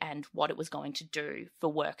EU and what it was going to do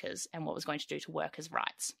for workers and what it was going to do to workers'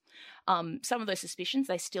 rights. Some of those suspicions,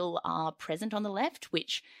 they still are present on the left,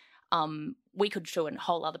 which we could do a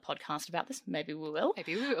whole other podcast about this. Maybe we will.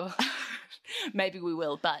 Maybe we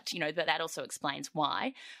will. But, that also explains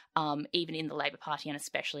why, even in the Labour Party and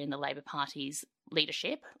especially in the Labour Party's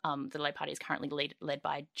leadership, the Labour Party is currently led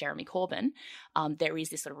by Jeremy Corbyn, there is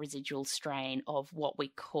this sort of residual strain of what we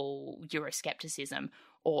call Euroscepticism,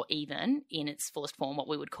 or even in its fullest form, what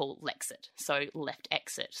we would call Lexit, so left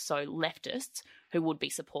exit, so leftists who would be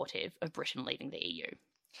supportive of Britain leaving the EU.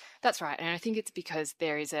 That's right. And I think it's because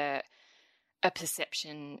there is a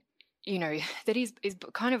perception, that is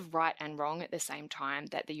kind of right and wrong at the same time,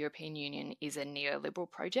 that the European Union is a neoliberal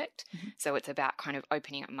project. Mm-hmm. So it's about kind of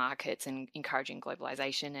opening up markets and encouraging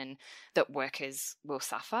globalization, and that workers will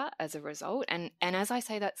suffer as a result. And as I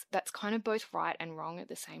say, that's kind of both right and wrong at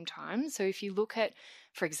the same time. So if you look at,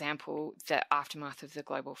 for example, the aftermath of the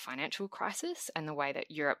global financial crisis and the way that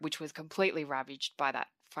Europe, which was completely ravaged by that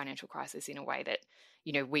financial crisis in a way that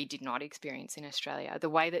we did not experience in Australia. The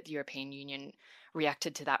way that the European Union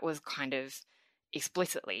reacted to that was kind of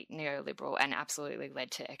explicitly neoliberal and absolutely led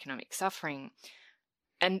to economic suffering.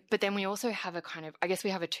 But then we also have we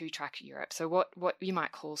have a two-track Europe. So what you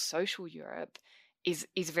might call social Europe is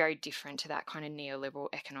very different to that kind of neoliberal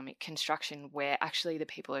economic construction, where actually the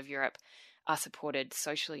people of Europe are supported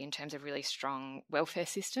socially in terms of really strong welfare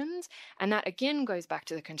systems. And that again goes back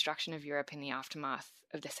to the construction of Europe in the aftermath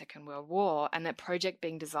of the Second World War, and that project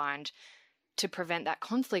being designed to prevent that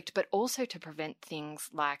conflict, but also to prevent things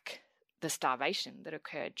like the starvation that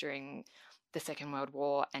occurred during the Second World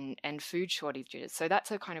War and food shortages. So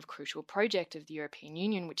that's a kind of crucial project of the European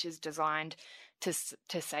Union, which is designed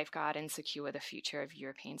to safeguard and secure the future of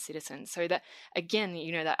European citizens. So that, again,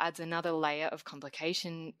 that adds another layer of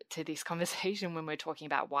complication to this conversation when we're talking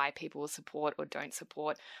about why people support or don't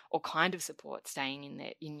support or kind of support staying in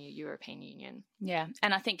the European Union. Yeah,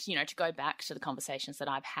 and I think, to go back to the conversations that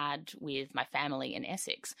I've had with my family in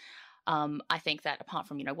Essex, I think that apart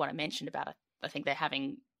from, what I mentioned about, I think they're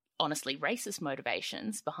having honestly racist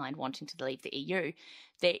motivations behind wanting to leave the EU,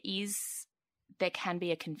 there can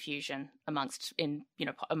be a confusion amongst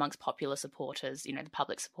popular supporters, the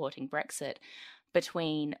public supporting Brexit,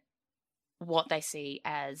 between what they see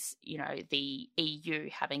as, the EU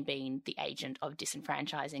having been the agent of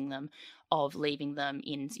disenfranchising them, of leaving them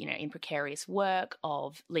in precarious work,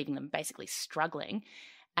 of leaving them basically struggling,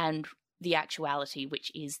 and the actuality,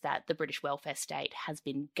 which is that the British welfare state has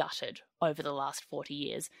been gutted over the last 40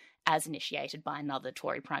 years, as initiated by another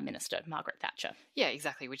Tory Prime Minister, Margaret Thatcher. Yeah,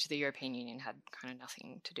 exactly, which the European Union had kind of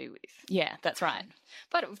nothing to do with. Yeah, that's right.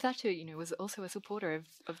 But Thatcher, was also a supporter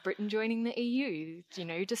of Britain joining the EU,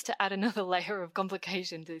 just to add another layer of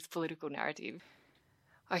complication to this political narrative.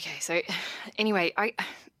 Okay, so anyway,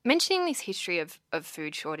 mentioning this history of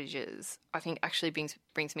food shortages, I think actually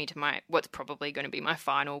brings me to what's probably going to be my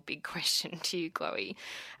final big question to you, Chloe.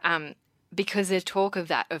 Because there's talk of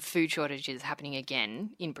food shortages happening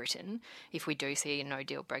again in Britain if we do see a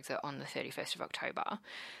no-deal Brexit on the 31st of October.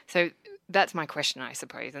 So that's my question, I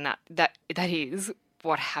suppose, and that is,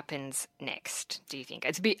 what happens next, do you think?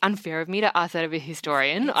 It's a bit unfair of me to ask that of a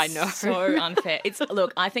historian, I know. So unfair.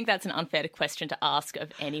 Look, I think that's an unfair question to ask of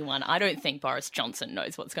anyone. I don't think Boris Johnson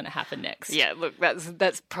knows what's going to happen next. Yeah, look,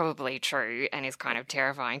 that's probably true and is kind of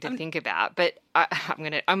terrifying to think about. But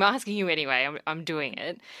I'm asking you anyway. I'm doing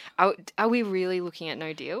it. Are we really looking at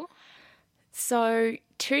no deal? So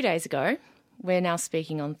 2 days ago, we're now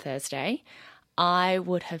speaking on Thursday, I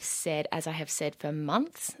would have said, as I have said for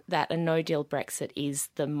months, that a no-deal Brexit is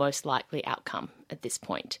the most likely outcome at this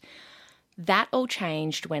point. That all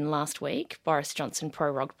changed when last week Boris Johnson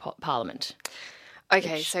prorogued Parliament.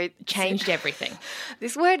 Okay, so changed everything.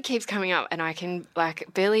 This word keeps coming up and I can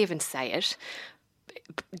barely even say it.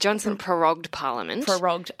 Johnson prorogued Parliament.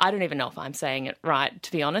 Prorogued. I don't even know if I'm saying it right,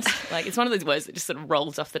 to be honest. It's one of those words that just sort of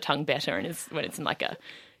rolls off the tongue better and is when it's in a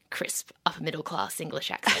crisp upper middle class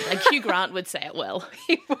English accent. Hugh Grant would say it well.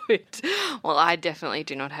 He would. Well, I definitely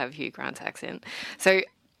do not have Hugh Grant's accent. So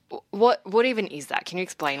what even is that? Can you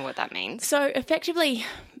explain what that means? So effectively,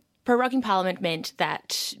 proroguing Parliament meant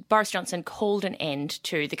that Boris Johnson called an end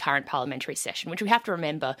to the current parliamentary session, which we have to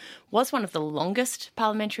remember was one of the longest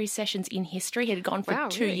parliamentary sessions in history. It had gone for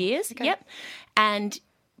 2 years. Okay. Yep. And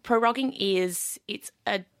proroguing it's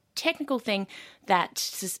a technical thing that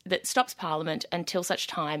stops Parliament until such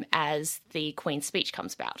time as the Queen's speech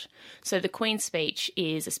comes about. So the Queen's speech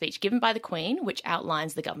is a speech given by the Queen which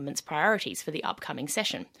outlines the government's priorities for the upcoming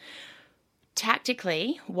session.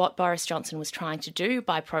 Tactically, what Boris Johnson was trying to do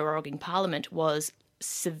by proroguing Parliament was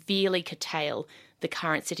severely curtail the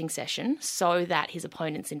current sitting session so that his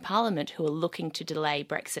opponents in Parliament who are looking to delay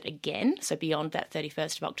Brexit again, so beyond that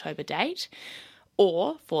 31st of October date,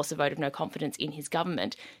 or force a vote of no confidence in his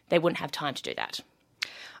government, they wouldn't have time to do that.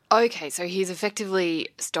 Okay, so he's effectively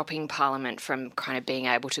stopping Parliament from kind of being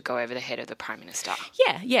able to go over the head of the Prime Minister.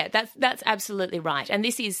 Yeah, that's absolutely right. And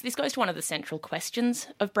this goes to one of the central questions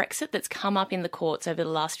of Brexit that's come up in the courts over the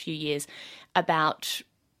last few years about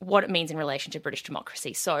what it means in relation to British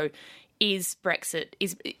democracy. So is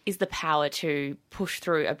the power to push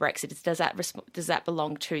through a Brexit, does that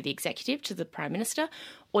belong to the executive, to the Prime Minister,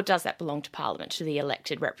 or does that belong to Parliament, to the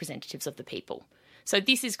elected representatives of the people? So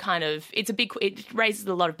this is it raises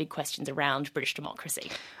a lot of big questions around British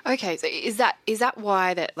democracy. Okay, so is that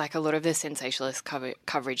why that a lot of the sensationalist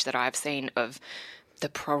coverage that I've seen of the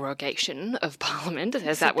prorogation of Parliament,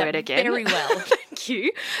 there's that word again. Very well. Thank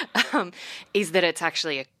you. Is that it's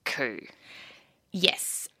actually a coup?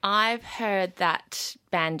 Yes, I've heard that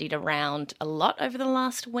bandied around a lot over the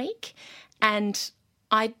last week, and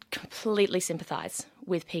I completely sympathise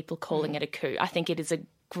with people calling it a coup. I think it is a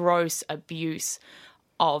gross abuse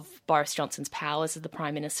of Boris Johnson's powers as the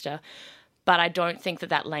Prime Minister, but I don't think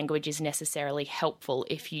that language is necessarily helpful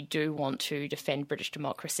if you do want to defend British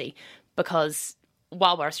democracy, because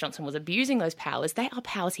while Boris Johnson was abusing those powers, they are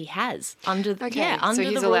powers he has under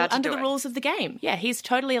the rules of the game. Yeah, he's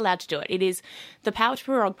totally allowed to do it. It is the power to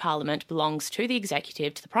prorogue Parliament belongs to the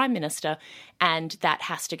executive, to the Prime Minister, and that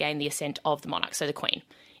has to gain the assent of the monarch, so the Queen.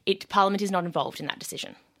 Parliament is not involved in that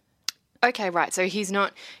decision. Okay, right. So he's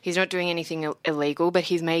not doing anything illegal, but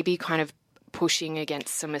he's maybe kind of pushing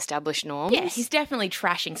against some established norms. Yeah, he's definitely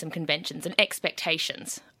trashing some conventions and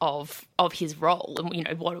expectations of his role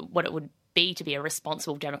and what it would be to be a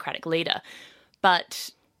responsible democratic leader.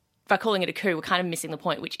 But by calling it a coup, we're kind of missing the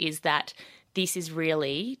point, which is that this is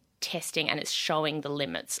really testing and it's showing the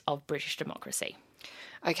limits of British democracy.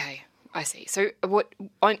 Okay, I see. So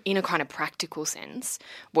in a kind of practical sense,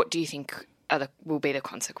 what do you think will be the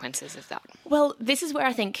consequences of that? Well, this is where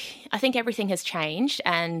I think everything has changed,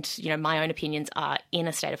 and my own opinions are in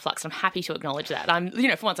a state of flux. I'm happy to acknowledge that.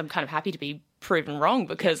 For once, I'm kind of happy to be proven wrong,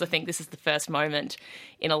 because I think this is the first moment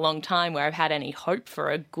in a long time where I've had any hope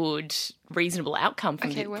for a good, reasonable outcome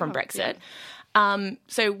from Brexit. Yeah.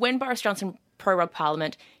 So when Boris Johnson prorogued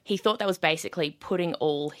Parliament, he thought that was basically putting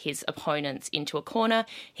all his opponents into a corner.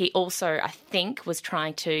 He also, I think, was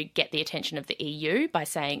trying to get the attention of the EU by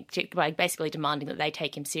basically demanding that they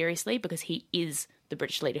take him seriously, because he is the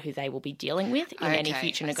British leader who they will be dealing with in any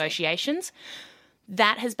future negotiations.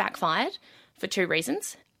 That has backfired for two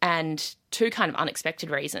reasons, and two kind of unexpected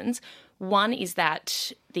reasons. One is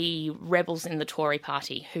that the rebels in the Tory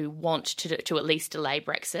party, who want to at least delay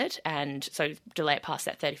Brexit, and so delay it past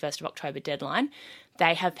that 31st of October deadline,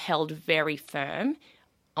 they have held very firm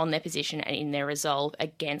on their position and in their resolve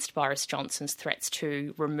against Boris Johnson's threats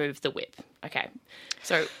to remove the whip. Okay,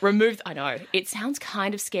 so I know, it sounds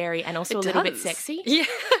kind of scary and also a little bit sexy. Yeah,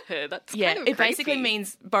 that's kind of it creepy. Basically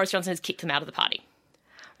means Boris Johnson has kicked them out of the party.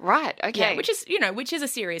 Right, okay. Yeah, which is a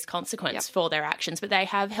serious consequence for their actions, but they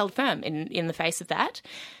have held firm in the face of that.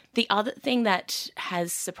 The other thing that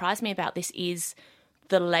has surprised me about this is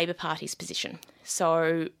the Labor Party's position.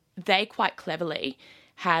 So they quite cleverly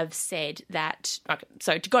have said that,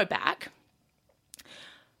 so to go back,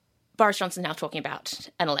 Boris Johnson's now talking about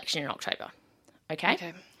an election in October,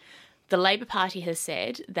 okay? The Labor Party has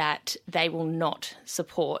said that they will not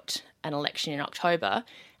support an election in October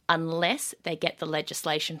unless they get the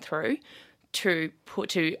legislation through to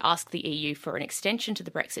ask the EU for an extension to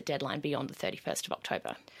the Brexit deadline beyond the 31st of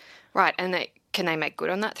October. Right, and can they make good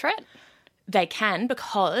on that threat? They can,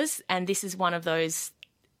 because, and this is one of those,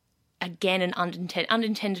 again, an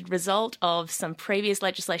unintended result of some previous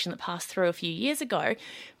legislation that passed through a few years ago,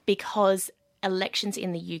 because elections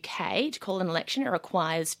in the UK, to call an election, it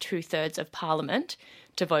requires 2/3 of Parliament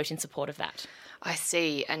to vote in support of that. I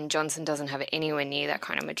see, and Johnson doesn't have anywhere near that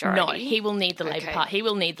kind of majority. No, he will need the Labor Party. He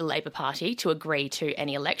will need the Labor Party to agree to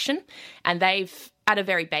any election, and they've, at a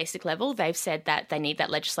very basic level, they've said that they need that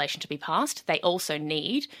legislation to be passed. They also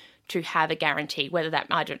need to have a guarantee, whether that,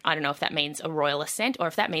 I don't know if that means a royal assent, or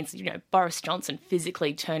if that means Boris Johnson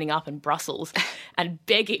physically turning up in Brussels and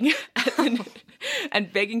begging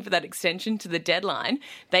and begging for that extension to the deadline.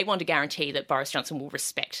 They want to guarantee that Boris Johnson will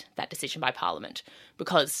respect that decision by Parliament,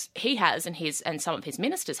 because he has, and some of his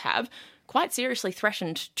ministers have, quite seriously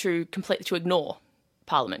threatened to ignore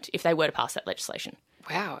Parliament if they were to pass that legislation.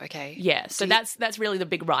 Wow, okay. Yeah, so that's really the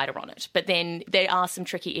big rider on it. But then there are some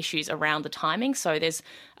tricky issues around the timing. So there's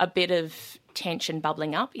a bit of tension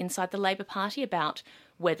bubbling up inside the Labor Party about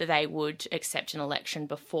whether they would accept an election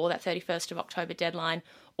before that 31st of October deadline,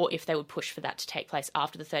 or if they would push for that to take place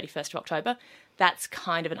after the 31st of October. That's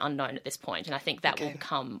kind of an unknown at this point, and I think that will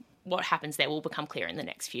become, what happens there will become clear in the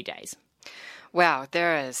next few days. Wow,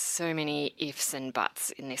 there are so many ifs and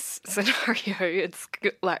buts in this scenario. It's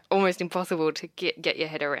like almost impossible to get your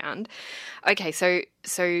head around. Okay, so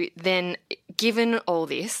then, given all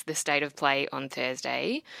this, the state of play on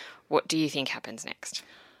Thursday, what do you think happens next?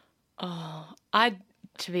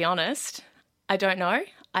 To be honest, I don't know.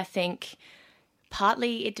 I think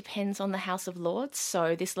partly it depends on the House of Lords.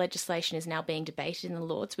 So this legislation is now being debated in the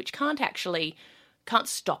Lords, which can't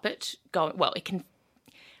stop it going. Well, it can.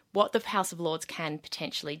 What the House of Lords can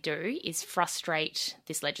potentially do is frustrate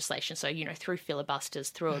this legislation. So, through filibusters,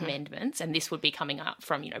 through amendments, and this would be coming up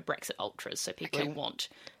from, Brexit ultras, so people who want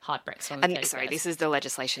hard Brexit on the 31st. Sorry, this is the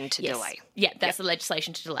legislation to delay. Yeah, that's the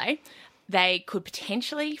legislation to delay. They could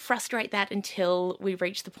potentially frustrate that until we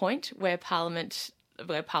reach the point where Parliament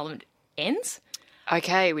ends.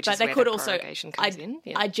 Okay, which is where the prorogation comes in.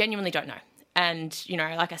 Yeah. I genuinely don't know. And,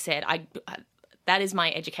 like I said, that is my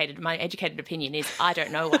educated opinion is I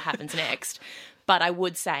don't know what happens next. But I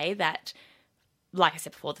would say that, like I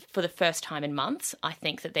said before, for the first time in months, I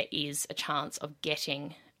think that there is a chance of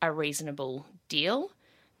getting a reasonable deal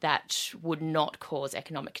that would not cause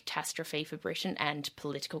economic catastrophe for Britain and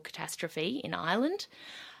political catastrophe in Ireland.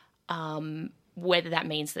 Whether that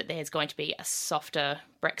means that there's going to be a softer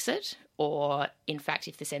Brexit, or, in fact,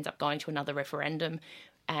 if this ends up going to another referendum,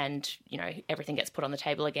 and, everything gets put on the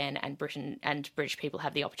table again, and Britain and British people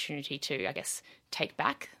have the opportunity to, I guess, take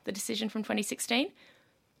back the decision from 2016.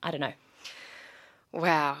 I don't know.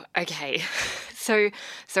 Wow. Okay. So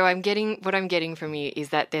I'm getting from you is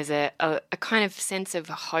that there's a kind of sense of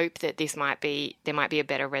hope that there might be a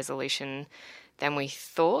better resolution than we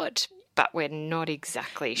thought, but we're not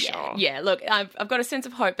exactly sure. Yeah, look, I've got a sense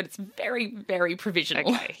of hope, but it's very, very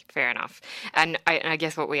provisional. Okay, fair enough. And I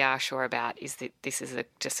guess what we are sure about is that this is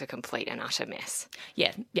just a complete and utter mess.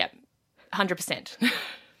 Yeah, 100%.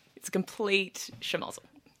 a complete schmozzle.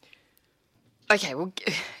 Okay, well,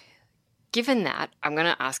 given that, I'm going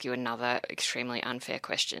to ask you another extremely unfair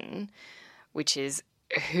question, which is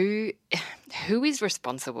who is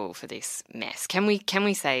responsible for this mess? Can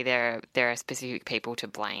we say there are specific people to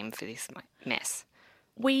blame for this mess?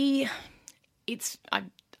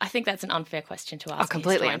 I think that's an unfair question to ask. Oh,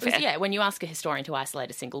 completely unfair. Yeah, when you ask a historian to isolate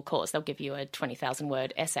a single cause, they'll give you a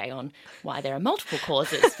 20,000-word essay on why there are multiple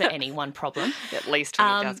causes for any one problem. At least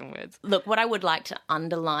 20,000 words. Look, what I would like to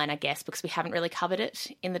underline, I guess, because we haven't really covered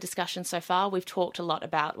it in the discussion so far, we've talked a lot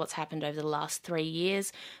about what's happened over the last 3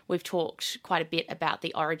 years. We've talked quite a bit about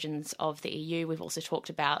the origins of the EU. We've also talked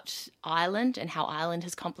about Ireland and how Ireland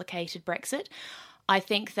has complicated Brexit. I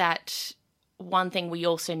think that one thing we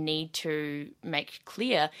also need to make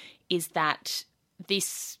clear is that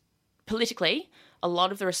this, politically, a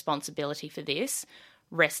lot of the responsibility for this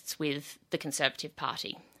rests with the Conservative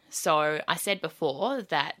Party. So I said before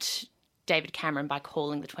that David Cameron, by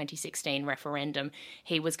calling the 2016 referendum,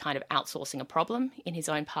 he was kind of outsourcing a problem in his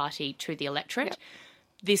own party to the electorate.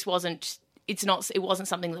 Yep. It wasn't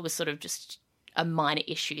something that was sort of just a minor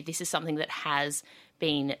issue. This is something that has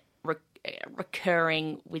been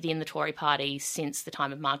recurring within the Tory party since the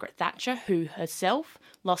time of Margaret Thatcher, who herself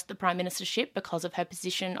lost the prime ministership because of her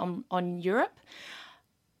position on Europe.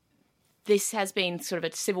 This has been sort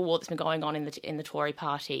of a civil war that's been going on in the Tory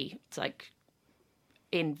party. It's like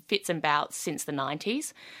in fits and bouts since the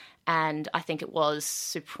 90s. And I think it was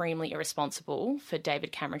supremely irresponsible for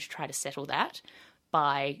David Cameron to try to settle that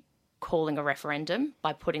by calling a referendum,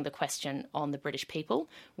 by putting the question on the British people,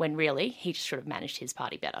 when really he just should have managed his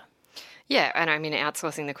party better. Yeah, and I mean,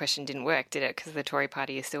 outsourcing the question didn't work, did it? Because the Tory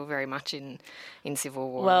party is still very much in civil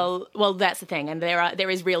war. Well, that's the thing. And there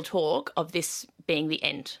is real talk of this being the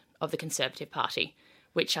end of the Conservative Party,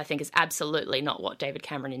 which I think is absolutely not what David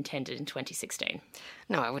Cameron intended in 2016.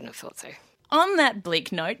 No, I wouldn't have thought so. On that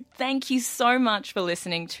bleak note, thank you so much for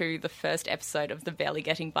listening to the first episode of the Barely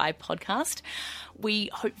Getting By podcast. We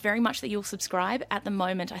hope very much that you'll subscribe. At the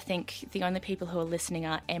moment, I think the only people who are listening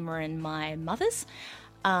are Emma and my mothers.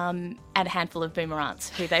 And a handful of boomerants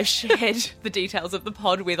who they've shared the details of the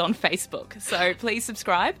pod with on Facebook. So please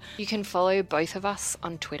subscribe. You can follow both of us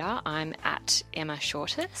on Twitter. I'm at Emma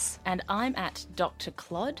Shortis. And I'm at Dr.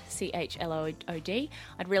 Clod, CHLOD.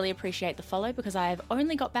 I'd really appreciate the follow because I have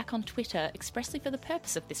only got back on Twitter expressly for the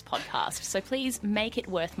purpose of this podcast. So please make it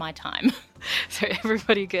worth my time. So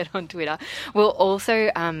everybody get on Twitter. We'll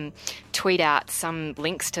also tweet out some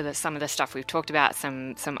links to some of the stuff we've talked about,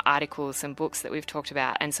 some articles, some books that we've talked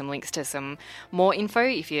about, and some links to some more info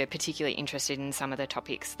if you're particularly interested in some of the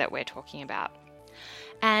topics that we're talking about.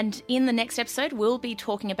 And in the next episode, we'll be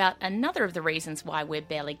talking about another of the reasons why we're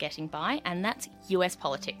barely getting by, and that's US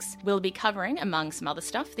politics. We'll be covering, among some other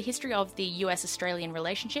stuff, the history of the US-Australian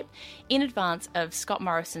relationship in advance of Scott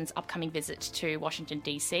Morrison's upcoming visit to Washington,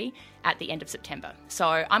 D.C. at the end of September. So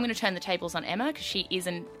I'm going to turn the tables on Emma because she is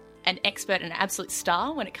an expert and an absolute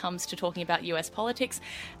star when it comes to talking about US politics,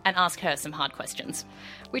 and ask her some hard questions.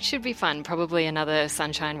 Which should be fun. Probably another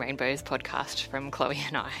Sunshine Rainbows podcast from Chloe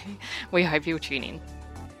and I. We hope you'll tune in.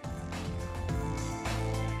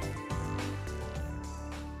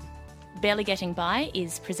 Barely Getting By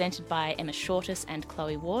is presented by Emma Shortis and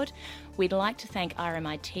Chloe Ward. We'd like to thank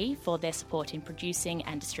RMIT for their support in producing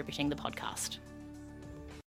and distributing the podcast.